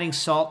problem with adding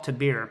salt to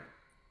beer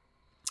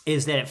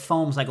is that it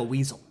foams like a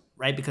weasel,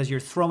 right? Because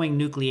you're throwing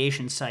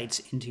nucleation sites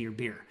into your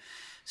beer.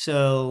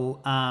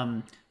 So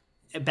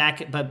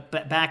back at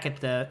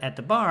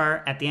the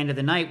bar at the end of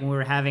the night when we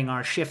were having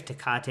our shift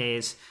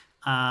Tecates,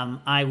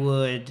 I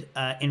would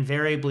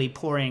invariably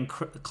pour in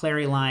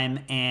clary lime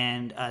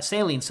and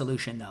saline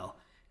solution, though,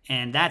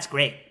 and that's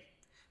great.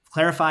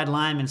 Clarified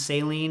lime and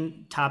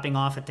saline topping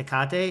off a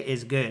Tecate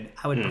is good.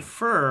 I would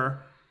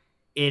prefer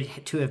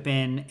it to have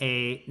been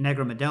a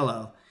Negro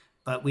Modelo,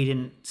 but we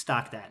didn't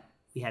stock that.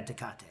 We had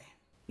Tecate.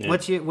 Yeah.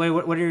 What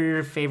are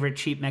your favorite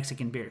cheap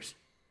Mexican beers?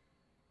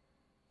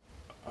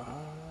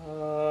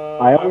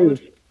 I was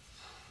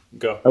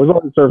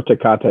always served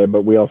Tecate,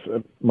 but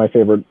my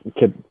favorite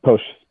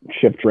post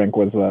shift drink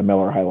was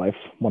Miller High Life.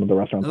 One of the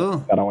restaurants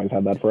that always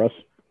had that for us.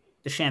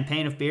 The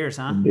champagne of beers,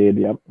 huh? Indeed,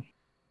 yep.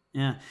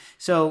 Yeah.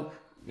 So.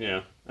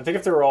 Yeah. I think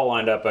if they were all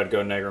lined up, I'd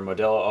go Negro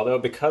Modelo. Although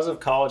because of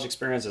college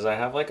experiences, I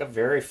have like a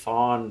very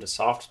fond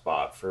soft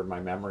spot for my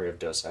memory of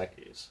Dos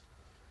Equis.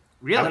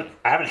 Really?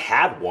 I haven't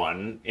had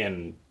one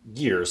in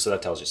years, so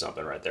that tells you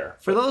something right there.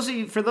 For those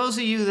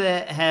of you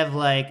that have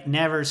like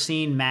never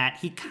seen Matt,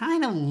 he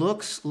kind of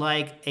looks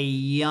like a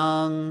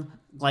young,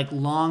 like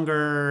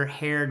longer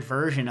haired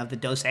version of the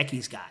Dos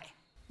Equis guy.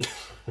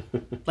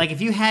 Like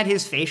if you had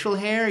his facial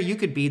hair, you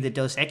could be the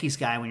Dos Equis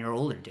guy when you're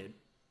older, dude.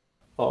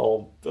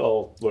 I'll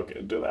look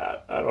into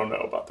that. I don't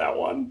know about that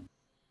one.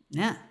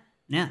 Yeah.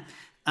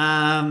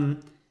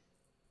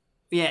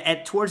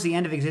 Towards the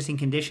end of Existing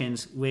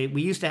Conditions, we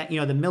used to,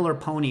 the Miller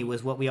Pony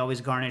was what we always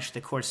garnished.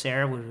 The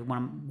Corsair was one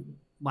of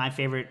my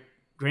favorite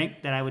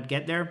drink that I would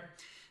get there,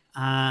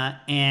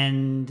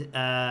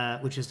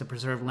 which is the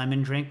preserved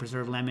lemon drink,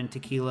 preserved lemon,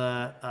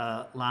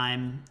 tequila,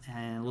 lime,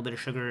 and a little bit of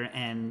sugar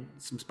and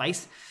some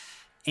spice.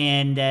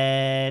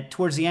 And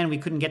towards the end, we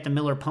couldn't get the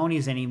Miller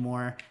Ponies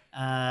anymore.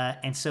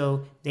 And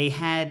so they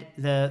had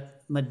the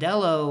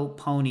Modelo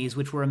ponies,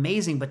 which were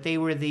amazing, but they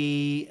were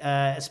the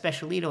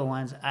Especialito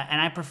ones. And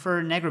I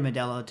prefer Negro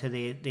Modelo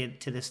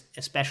to this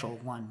special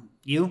one.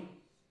 You?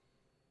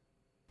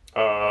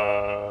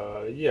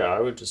 Yeah, I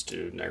would just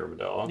do Negro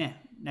Modelo. Yeah,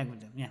 Negro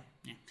Modelo, yeah.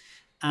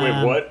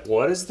 Wait,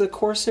 what is the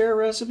Corsair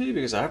recipe?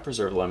 Because I have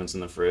preserved lemons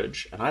in the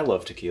fridge, and I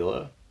love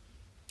tequila.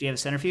 Do you have a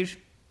centrifuge?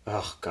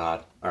 Oh,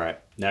 God. All right,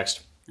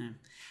 next.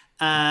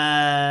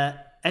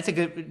 That's a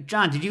good.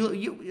 John, did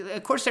you?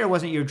 Corsair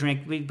wasn't your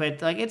drink,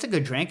 but like it's a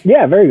good drink.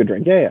 Yeah, very good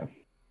drink. Yeah.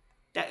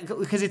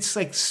 Because it's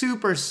like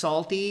super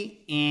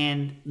salty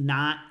and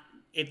not.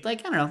 It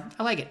like I don't know.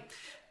 I like it.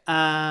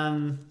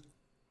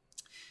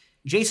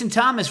 Jason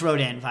Thomas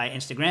wrote in via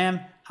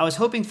Instagram. I was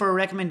hoping for a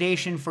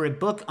recommendation for a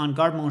book on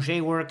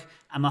garde-manger work.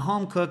 I'm a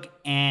home cook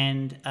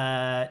and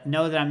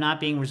know that I'm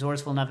not being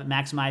resourceful enough at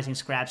maximizing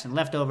scraps and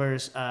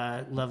leftovers.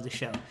 Love the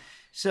show.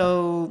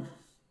 So,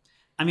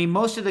 I mean,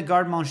 most of the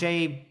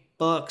garde-manger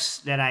books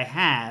that I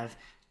have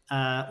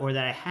or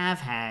that I have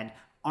had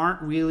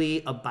aren't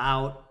really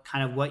about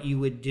kind of what you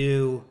would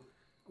do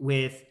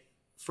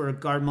for a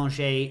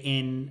garde-manger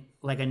in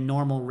like a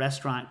normal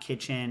restaurant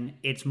kitchen.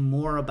 It's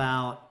more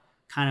about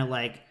kind of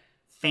like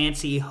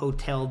fancy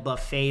hotel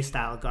buffet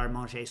style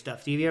garde-manger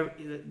stuff.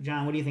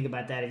 John, what do you think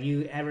about that? Have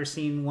you ever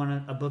seen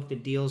a book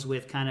that deals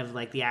with kind of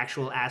like the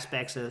actual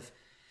aspects of?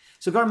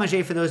 So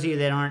garde-manger, for those of you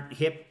that aren't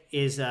hip,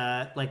 is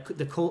like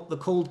the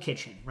cold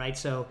kitchen, right?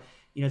 So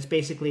it's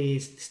basically a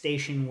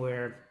station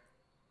where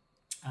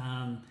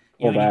any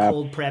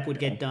cold prep would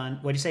get done.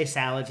 What do you say?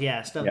 Salads,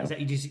 yeah. Stuff. Yeah.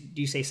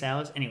 Do you say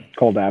salads? Anyway,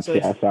 cold apps,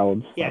 yeah,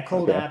 salads. Yeah,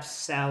 cold apps,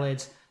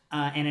 salads.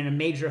 And in a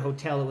major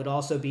hotel, it would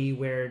also be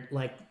where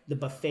like the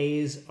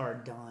buffets are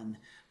done.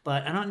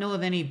 But I don't know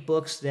of any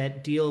books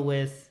that deal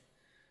with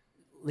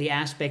the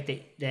aspect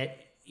that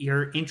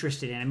you're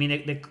interested in. I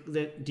mean,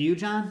 do you,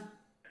 John?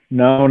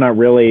 No, not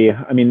really.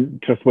 I mean,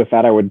 just with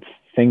that, I would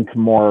think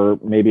more.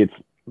 Maybe it's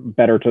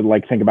better to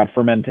like think about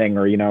fermenting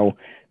or,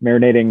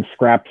 marinating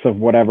scraps of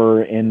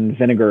whatever in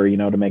vinegar,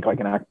 to make like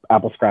an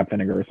apple scrap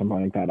vinegar or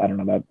something like that. I don't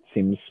know. That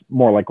seems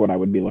more like what I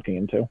would be looking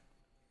into.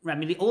 Right. I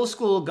mean, the old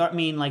school,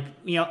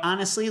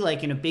 honestly,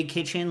 like in a big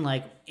kitchen,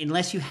 like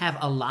unless you have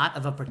a lot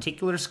of a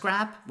particular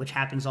scrap, which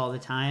happens all the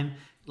time,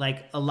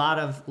 like a lot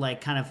of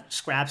like kind of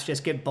scraps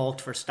just get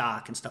bulked for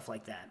stock and stuff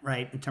like that,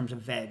 right? In terms of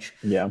veg.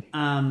 Yeah.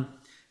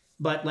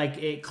 But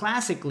like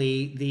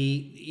classically,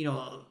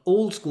 the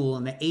old school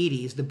in the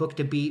 80s, the book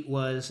to beat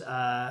was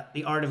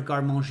The Art of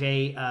Garde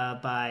Manger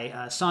by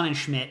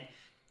Sonnenschmidt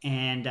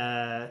and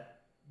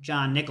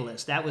John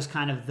Nicholas. That was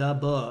kind of the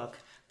book.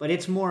 But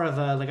it's more of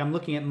a, like I'm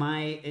looking at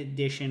my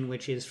edition,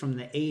 which is from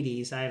the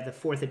 80s. I have the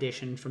 4th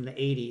edition from the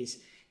 80s.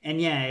 And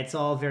yeah, it's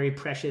all very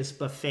precious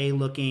buffet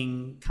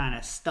looking kind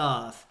of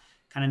stuff.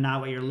 Kind of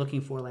not what you're looking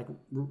for, like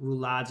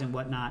roulades and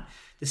whatnot.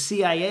 The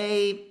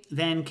CIA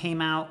then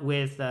came out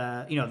with,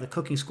 the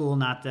cooking school,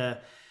 not the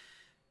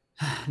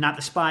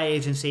spy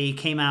agency,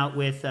 came out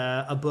with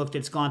a book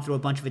that's gone through a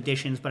bunch of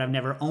editions, but I've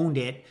never owned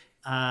it.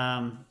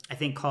 I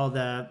think called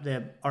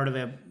the Art of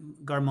the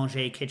Garde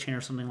Manger Kitchen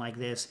or something like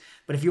this.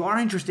 But if you are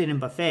interested in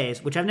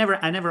buffets, which I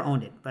never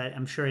owned it, but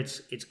I'm sure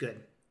it's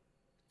good.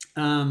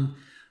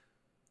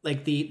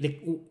 Like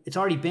it's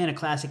already been a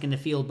classic in the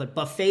field, but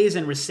Buffets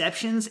and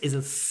Receptions is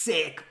a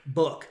sick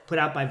book put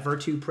out by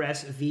Virtue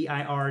Press,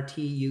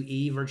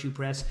 Virtue, Virtue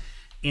Press,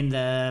 in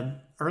the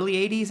early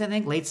 80s, I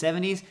think, late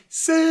 70s.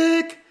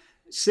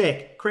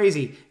 Sick,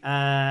 crazy.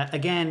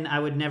 Again, I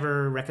would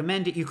never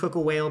recommend it. You cook a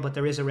whale, but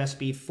there is a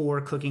recipe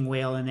for cooking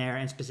whale in there,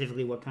 and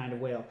specifically what kind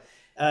of whale.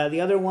 The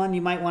other one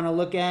you might want to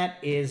look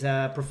at is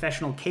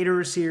Professional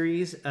Caterer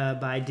Series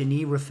by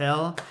Denis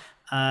Raffel.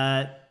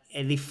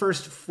 The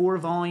first 4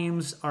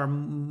 volumes are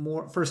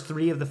more, first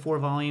 3 of the 4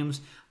 volumes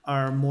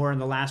are more,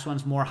 and the last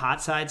one's more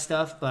hot side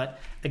stuff. But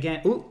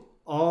again,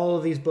 all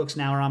of these books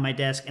now are on my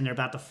desk and they're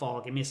about to fall.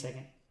 Give me a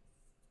second.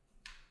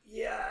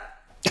 Yeah.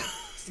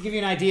 Just to give you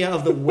an idea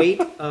of the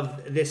weight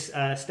of this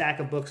stack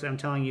of books that I'm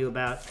telling you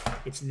about,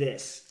 it's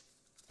this.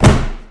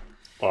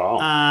 Wow.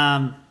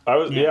 I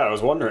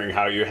was wondering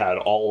how you had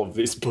all of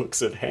these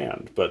books at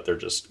hand, but they're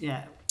just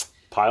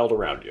piled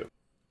around you.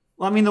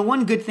 Well, I mean, the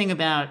one good thing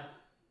about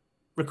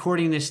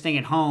recording this thing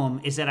at home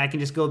is that I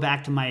can just go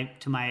back to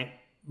my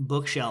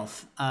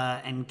bookshelf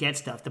and get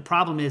stuff. The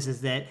problem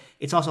is that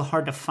it's also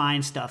hard to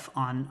find stuff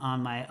on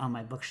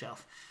my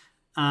bookshelf.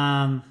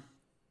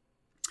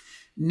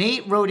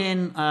 Nate wrote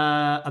in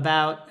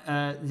about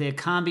the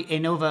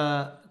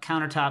Enova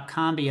countertop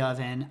combi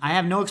oven. I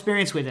have no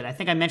experience with it. I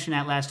think I mentioned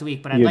that last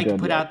week, but I'd like to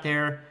put out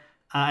there.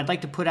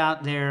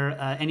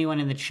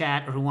 Anyone in the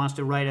chat or who wants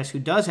to write us who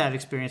does have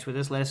experience with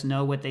this, let us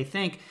know what they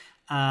think.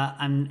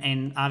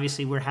 And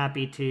obviously we're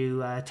happy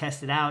to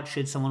test it out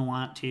should someone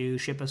want to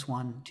ship us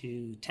one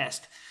to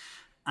test.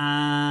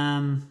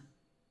 All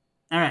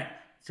right,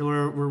 so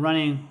we're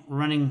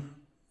running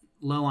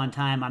low on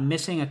time. I'm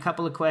missing a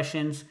couple of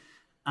questions.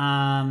 We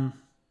have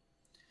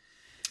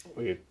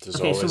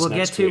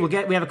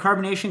a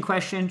carbonation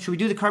question. Should we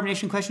do the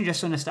carbonation question just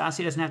so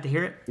Nastasia doesn't have to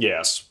hear it?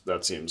 Yes,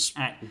 that seems.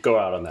 All right. Go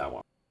out on that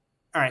one.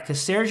 All right, because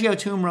Sergio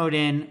Toom wrote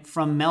in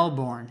from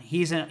Melbourne.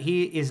 He is an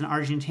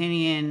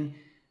Argentinian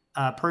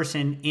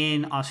person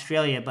in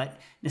Australia, but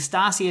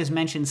Nastasia has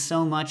mentioned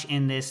so much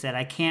in this that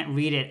I can't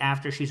read it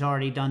after she's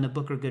already done the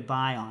Booker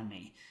goodbye on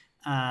me,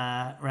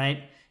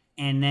 right?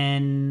 And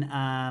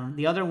then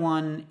the other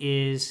one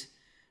is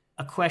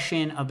a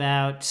question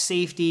about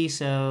safety,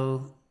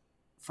 so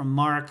from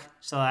Mark,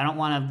 so I don't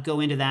want to go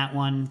into that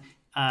one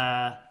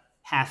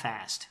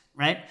half-assed,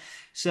 right?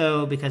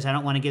 So because I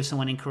don't want to give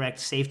someone incorrect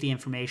safety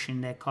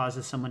information that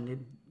causes someone to,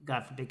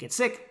 God forbid, get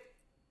sick.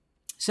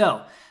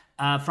 So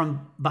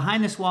from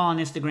Behind This Wall on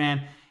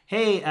Instagram,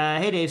 hey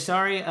Dave,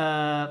 sorry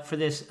for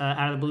this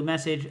out of the blue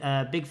message.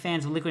 Big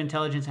fans of Liquid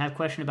Intelligence. I have a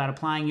question about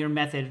applying your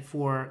method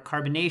for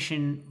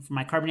carbonation, for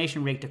my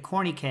carbonation rig to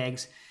corny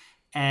kegs,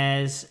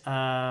 as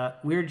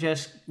we're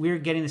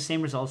getting the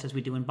same results as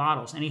we do in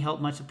bottles. Any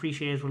help much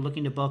appreciated as we're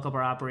looking to bulk up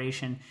our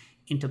operation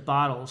into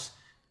bottles.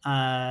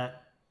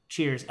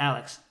 Cheers,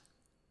 Alex.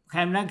 Okay,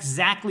 I'm not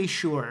exactly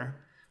sure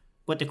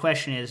what the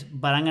question is,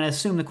 but I'm going to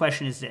assume the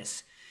question is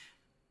this.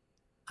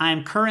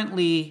 I'm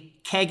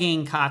currently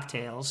kegging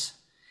cocktails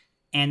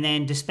and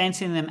then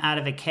dispensing them out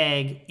of a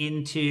keg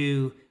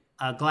into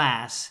a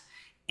glass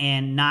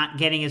and not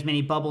getting as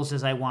many bubbles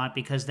as I want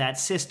because that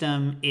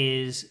system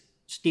is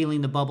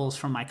stealing the bubbles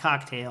from my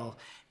cocktail.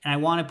 And I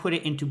want to put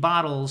it into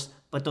bottles,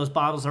 but those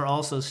bottles are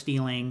also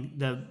stealing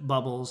the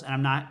bubbles,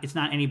 and it's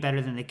not any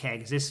better than the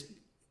keg. Is this,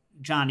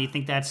 John, do you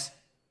think that's...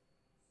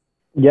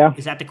 Yeah.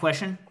 Is that the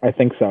question? I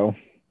think so.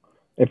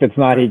 If it's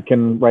not, he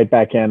can write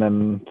back in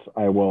and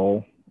I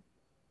will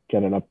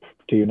get it up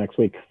to you next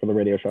week for the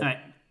radio show. All right.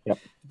 Yep.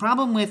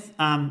 Problem with,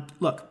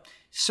 look,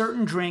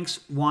 certain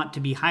drinks want to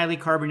be highly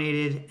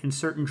carbonated and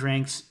certain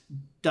drinks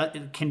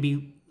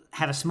can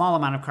have a small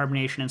amount of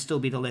carbonation and still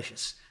be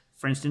delicious.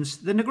 For instance,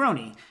 the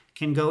Negroni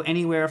can go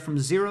anywhere from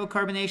 0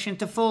 carbonation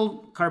to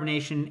full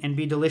carbonation and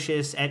be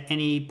delicious at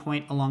any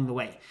point along the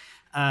way.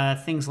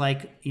 Things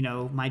like, you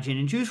know, my gin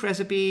and juice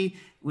recipe,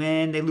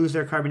 when they lose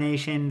their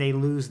carbonation, they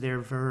lose their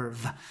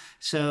verve.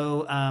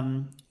 So,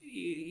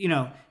 you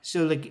know,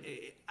 so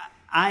like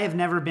I have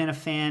never been a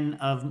fan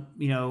of,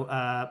 you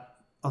know,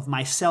 of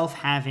myself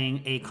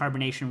having a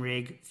carbonation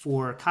rig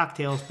for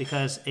cocktails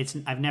because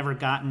I've never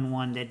gotten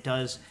one that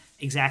does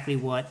exactly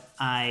what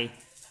I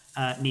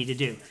need to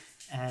do.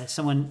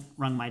 Someone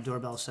rung my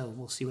doorbell, so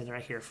we'll see whether I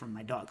hear from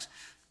my dogs.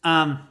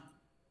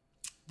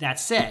 That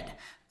said,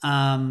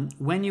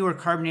 when you are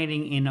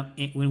carbonating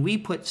when we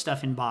put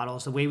stuff in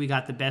bottles, the way we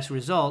got the best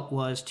result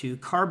was to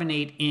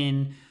carbonate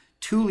in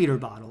 2-liter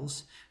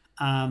bottles,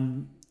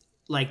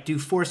 like do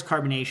forced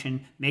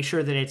carbonation, make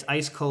sure that it's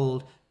ice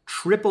cold,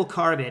 triple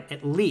carb it,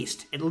 at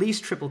least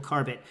triple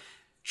carb it.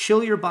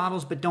 Chill your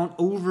bottles, but don't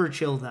over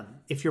chill them.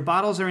 If your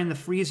bottles are in the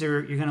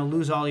freezer, you're going to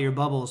lose all your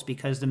bubbles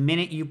because the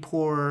minute you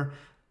pour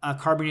a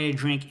carbonated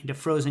drink into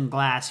frozen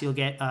glass, you'll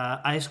get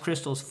ice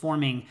crystals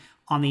forming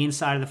on the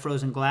inside of the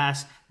frozen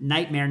glass,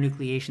 nightmare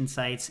nucleation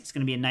sites. It's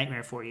going to be a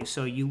nightmare for you.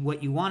 So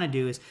what you want to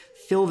do is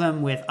fill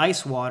them with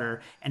ice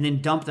water and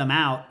then dump them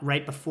out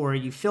right before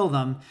you fill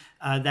them.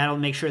 That'll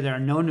make sure there are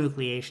no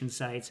nucleation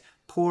sites.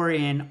 Pour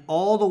in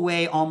all the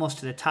way almost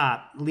to the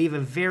top. Leave a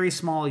very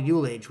small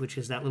ullage, which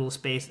is that little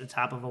space at the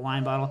top of a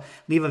wine bottle.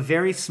 Leave a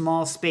very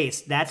small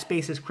space. That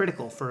space is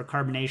critical for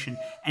carbonation,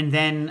 and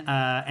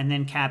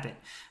then cap it.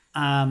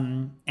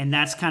 And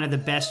that's kind of the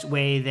best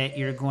way that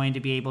you're going to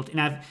be able to.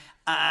 Now,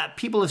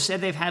 people have said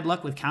they've had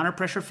luck with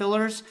counterpressure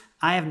fillers.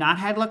 I have not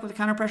had luck with a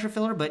counterpressure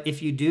filler, but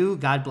if you do,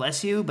 God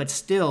bless you. But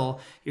still,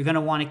 you're going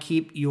to want to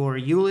keep your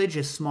ullage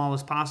as small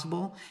as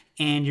possible,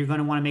 and you're going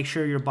to want to make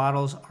sure your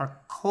bottles are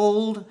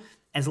cold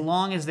as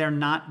long as they're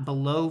not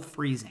below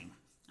freezing.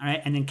 All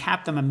right, and then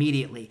cap them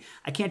immediately.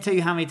 I can't tell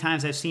you how many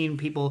times I've seen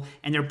people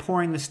and they're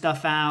pouring the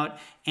stuff out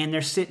and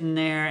they're sitting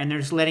there and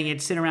they're just letting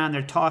it sit around.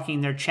 They're talking,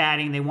 they're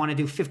chatting. They want to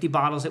do 50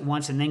 bottles at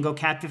once and then go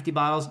cap 50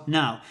 bottles.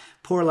 No,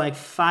 pour like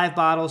 5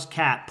 bottles,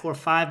 cap, pour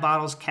 5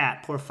 bottles,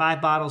 cap, pour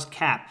 5 bottles,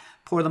 cap,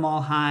 pour them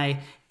all high,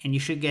 and you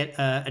should get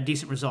a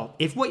decent result.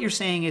 If what you're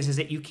saying is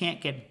that you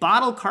can't get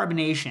bottle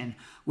carbonation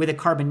with a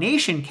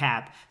carbonation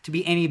cap to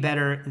be any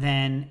better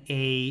than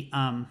a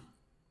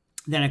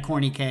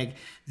corny keg,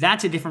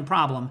 that's a different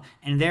problem.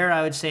 And there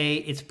I would say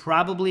it's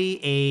probably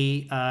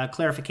a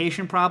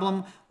clarification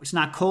problem. It's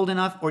not cold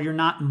enough, or you're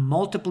not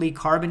multiply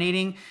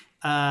carbonating,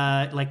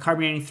 like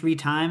carbonating 3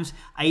 times.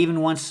 I even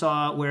once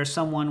saw where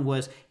someone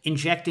was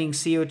injecting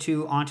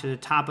CO2 onto the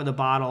top of the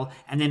bottle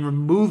and then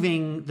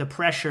removing the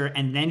pressure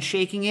and then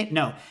shaking it.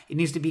 No, it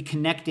needs to be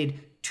connected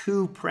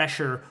to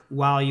pressure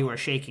while you are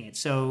shaking it.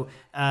 So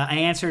I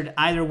answered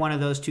either one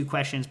of those 2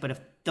 questions, but if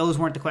those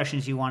weren't the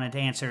questions you wanted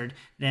answered,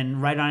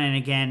 then write on in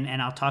again,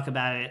 and I'll talk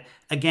about it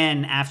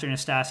again after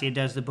Nastasia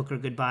does the Booker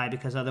goodbye,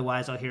 because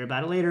otherwise I'll hear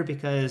about it later,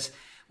 because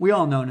we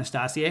all know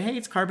Nastasia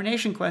hates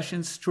carbonation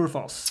questions. True or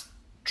false?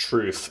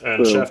 Truth.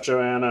 And Chef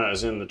Joanna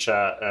is in the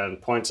chat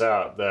and points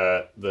out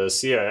that the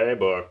CIA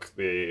book,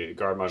 the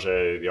Garde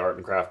Manger, The Art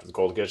and Craft of the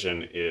Cold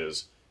Kitchen,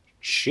 is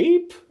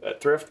cheap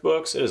at thrift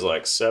books. It is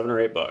like $7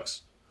 or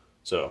 $8.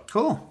 So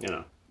cool. You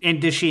know.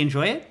 And does she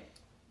enjoy it?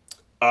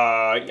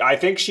 I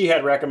think she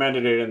had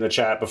recommended it in the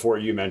chat before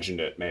you mentioned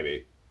it,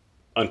 maybe.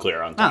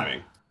 Unclear on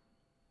timing.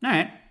 Oh. All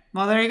right.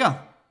 Well, there you go. All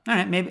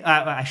right. Maybe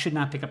I should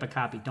not pick up a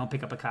copy. Don't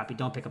pick up a copy.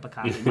 Don't pick up a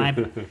copy.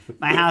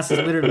 My house is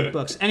littered with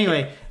books.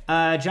 Anyway,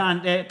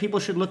 John, people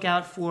should look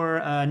out for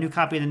a new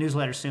copy of the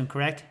newsletter soon,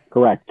 correct?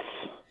 Correct.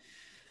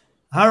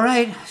 All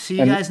right. See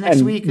you guys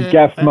next week.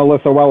 Guest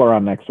Melissa Weller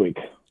on next week.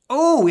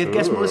 Oh, we have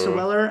guest Melissa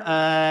Weller,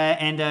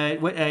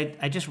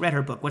 I just read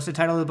her book. What's the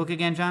title of the book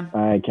again, John?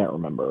 I can't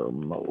remember.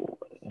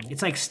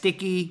 It's like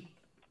sticky.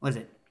 What is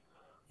it?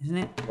 Isn't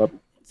it?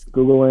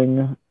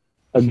 Googling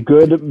A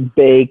Good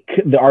Bake: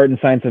 The Art and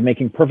Science of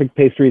Making Perfect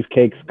Pastries,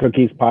 Cakes,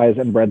 Cookies, Pies,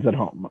 and Breads at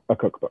Home. A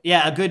cookbook.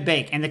 Yeah, A Good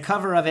Bake. And the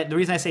cover of it, the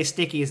reason I say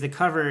sticky is the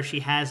cover, she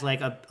has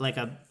like a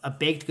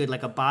baked good,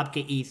 like a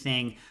babka-y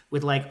thing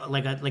with like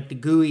the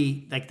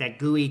gooey, like that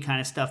gooey kind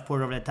of stuff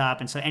poured over the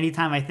top. And so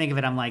anytime I think of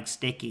it, I'm like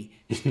sticky,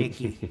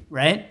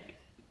 right?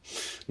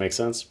 Makes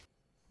sense.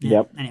 Yeah.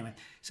 Yep. Anyway,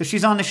 so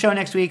she's on the show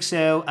next week.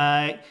 So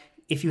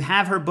if you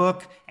have her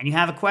book and you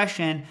have a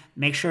question,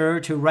 make sure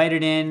to write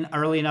it in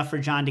early enough for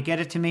John to get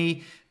it to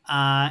me.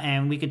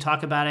 And we can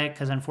talk about it,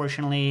 because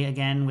unfortunately,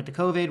 again, with the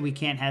COVID, we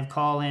can't have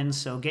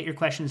call-ins. So get your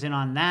questions in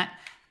on that.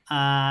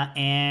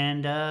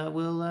 And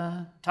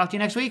we'll talk to you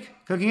next week.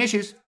 Cooking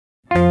Issues.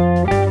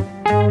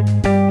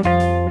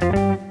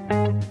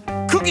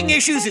 Cooking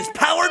Issues is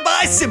powered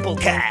by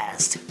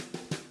Simplecast.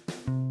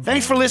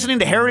 Thanks for listening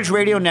to Heritage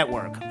Radio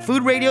Network,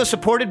 food radio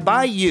supported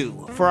by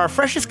you. For our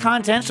freshest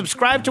content,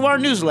 subscribe to our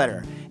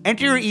newsletter.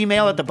 Enter your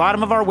email at the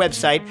bottom of our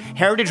website,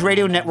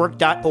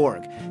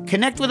 heritageradionetwork.org.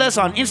 Connect with us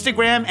on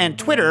Instagram and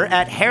Twitter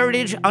at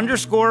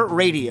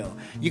heritage_radio.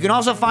 You can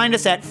also find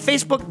us at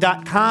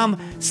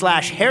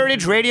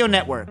facebook.com/Heritage Radio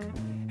Network.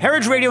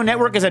 Heritage Radio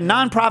Network is a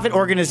nonprofit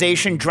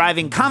organization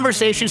driving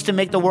conversations to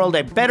make the world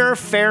a better,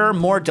 fairer,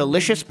 more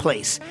delicious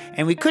place.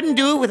 And we couldn't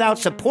do it without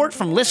support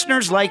from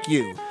listeners like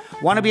you.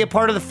 Want to be a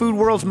part of the food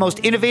world's most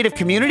innovative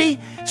community?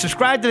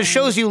 Subscribe to the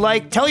shows you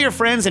like, tell your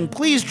friends, and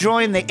please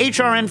join the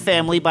HRN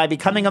family by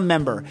becoming a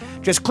member.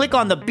 Just click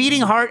on the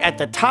beating heart at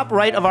the top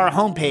right of our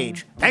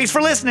homepage. Thanks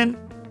for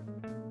listening.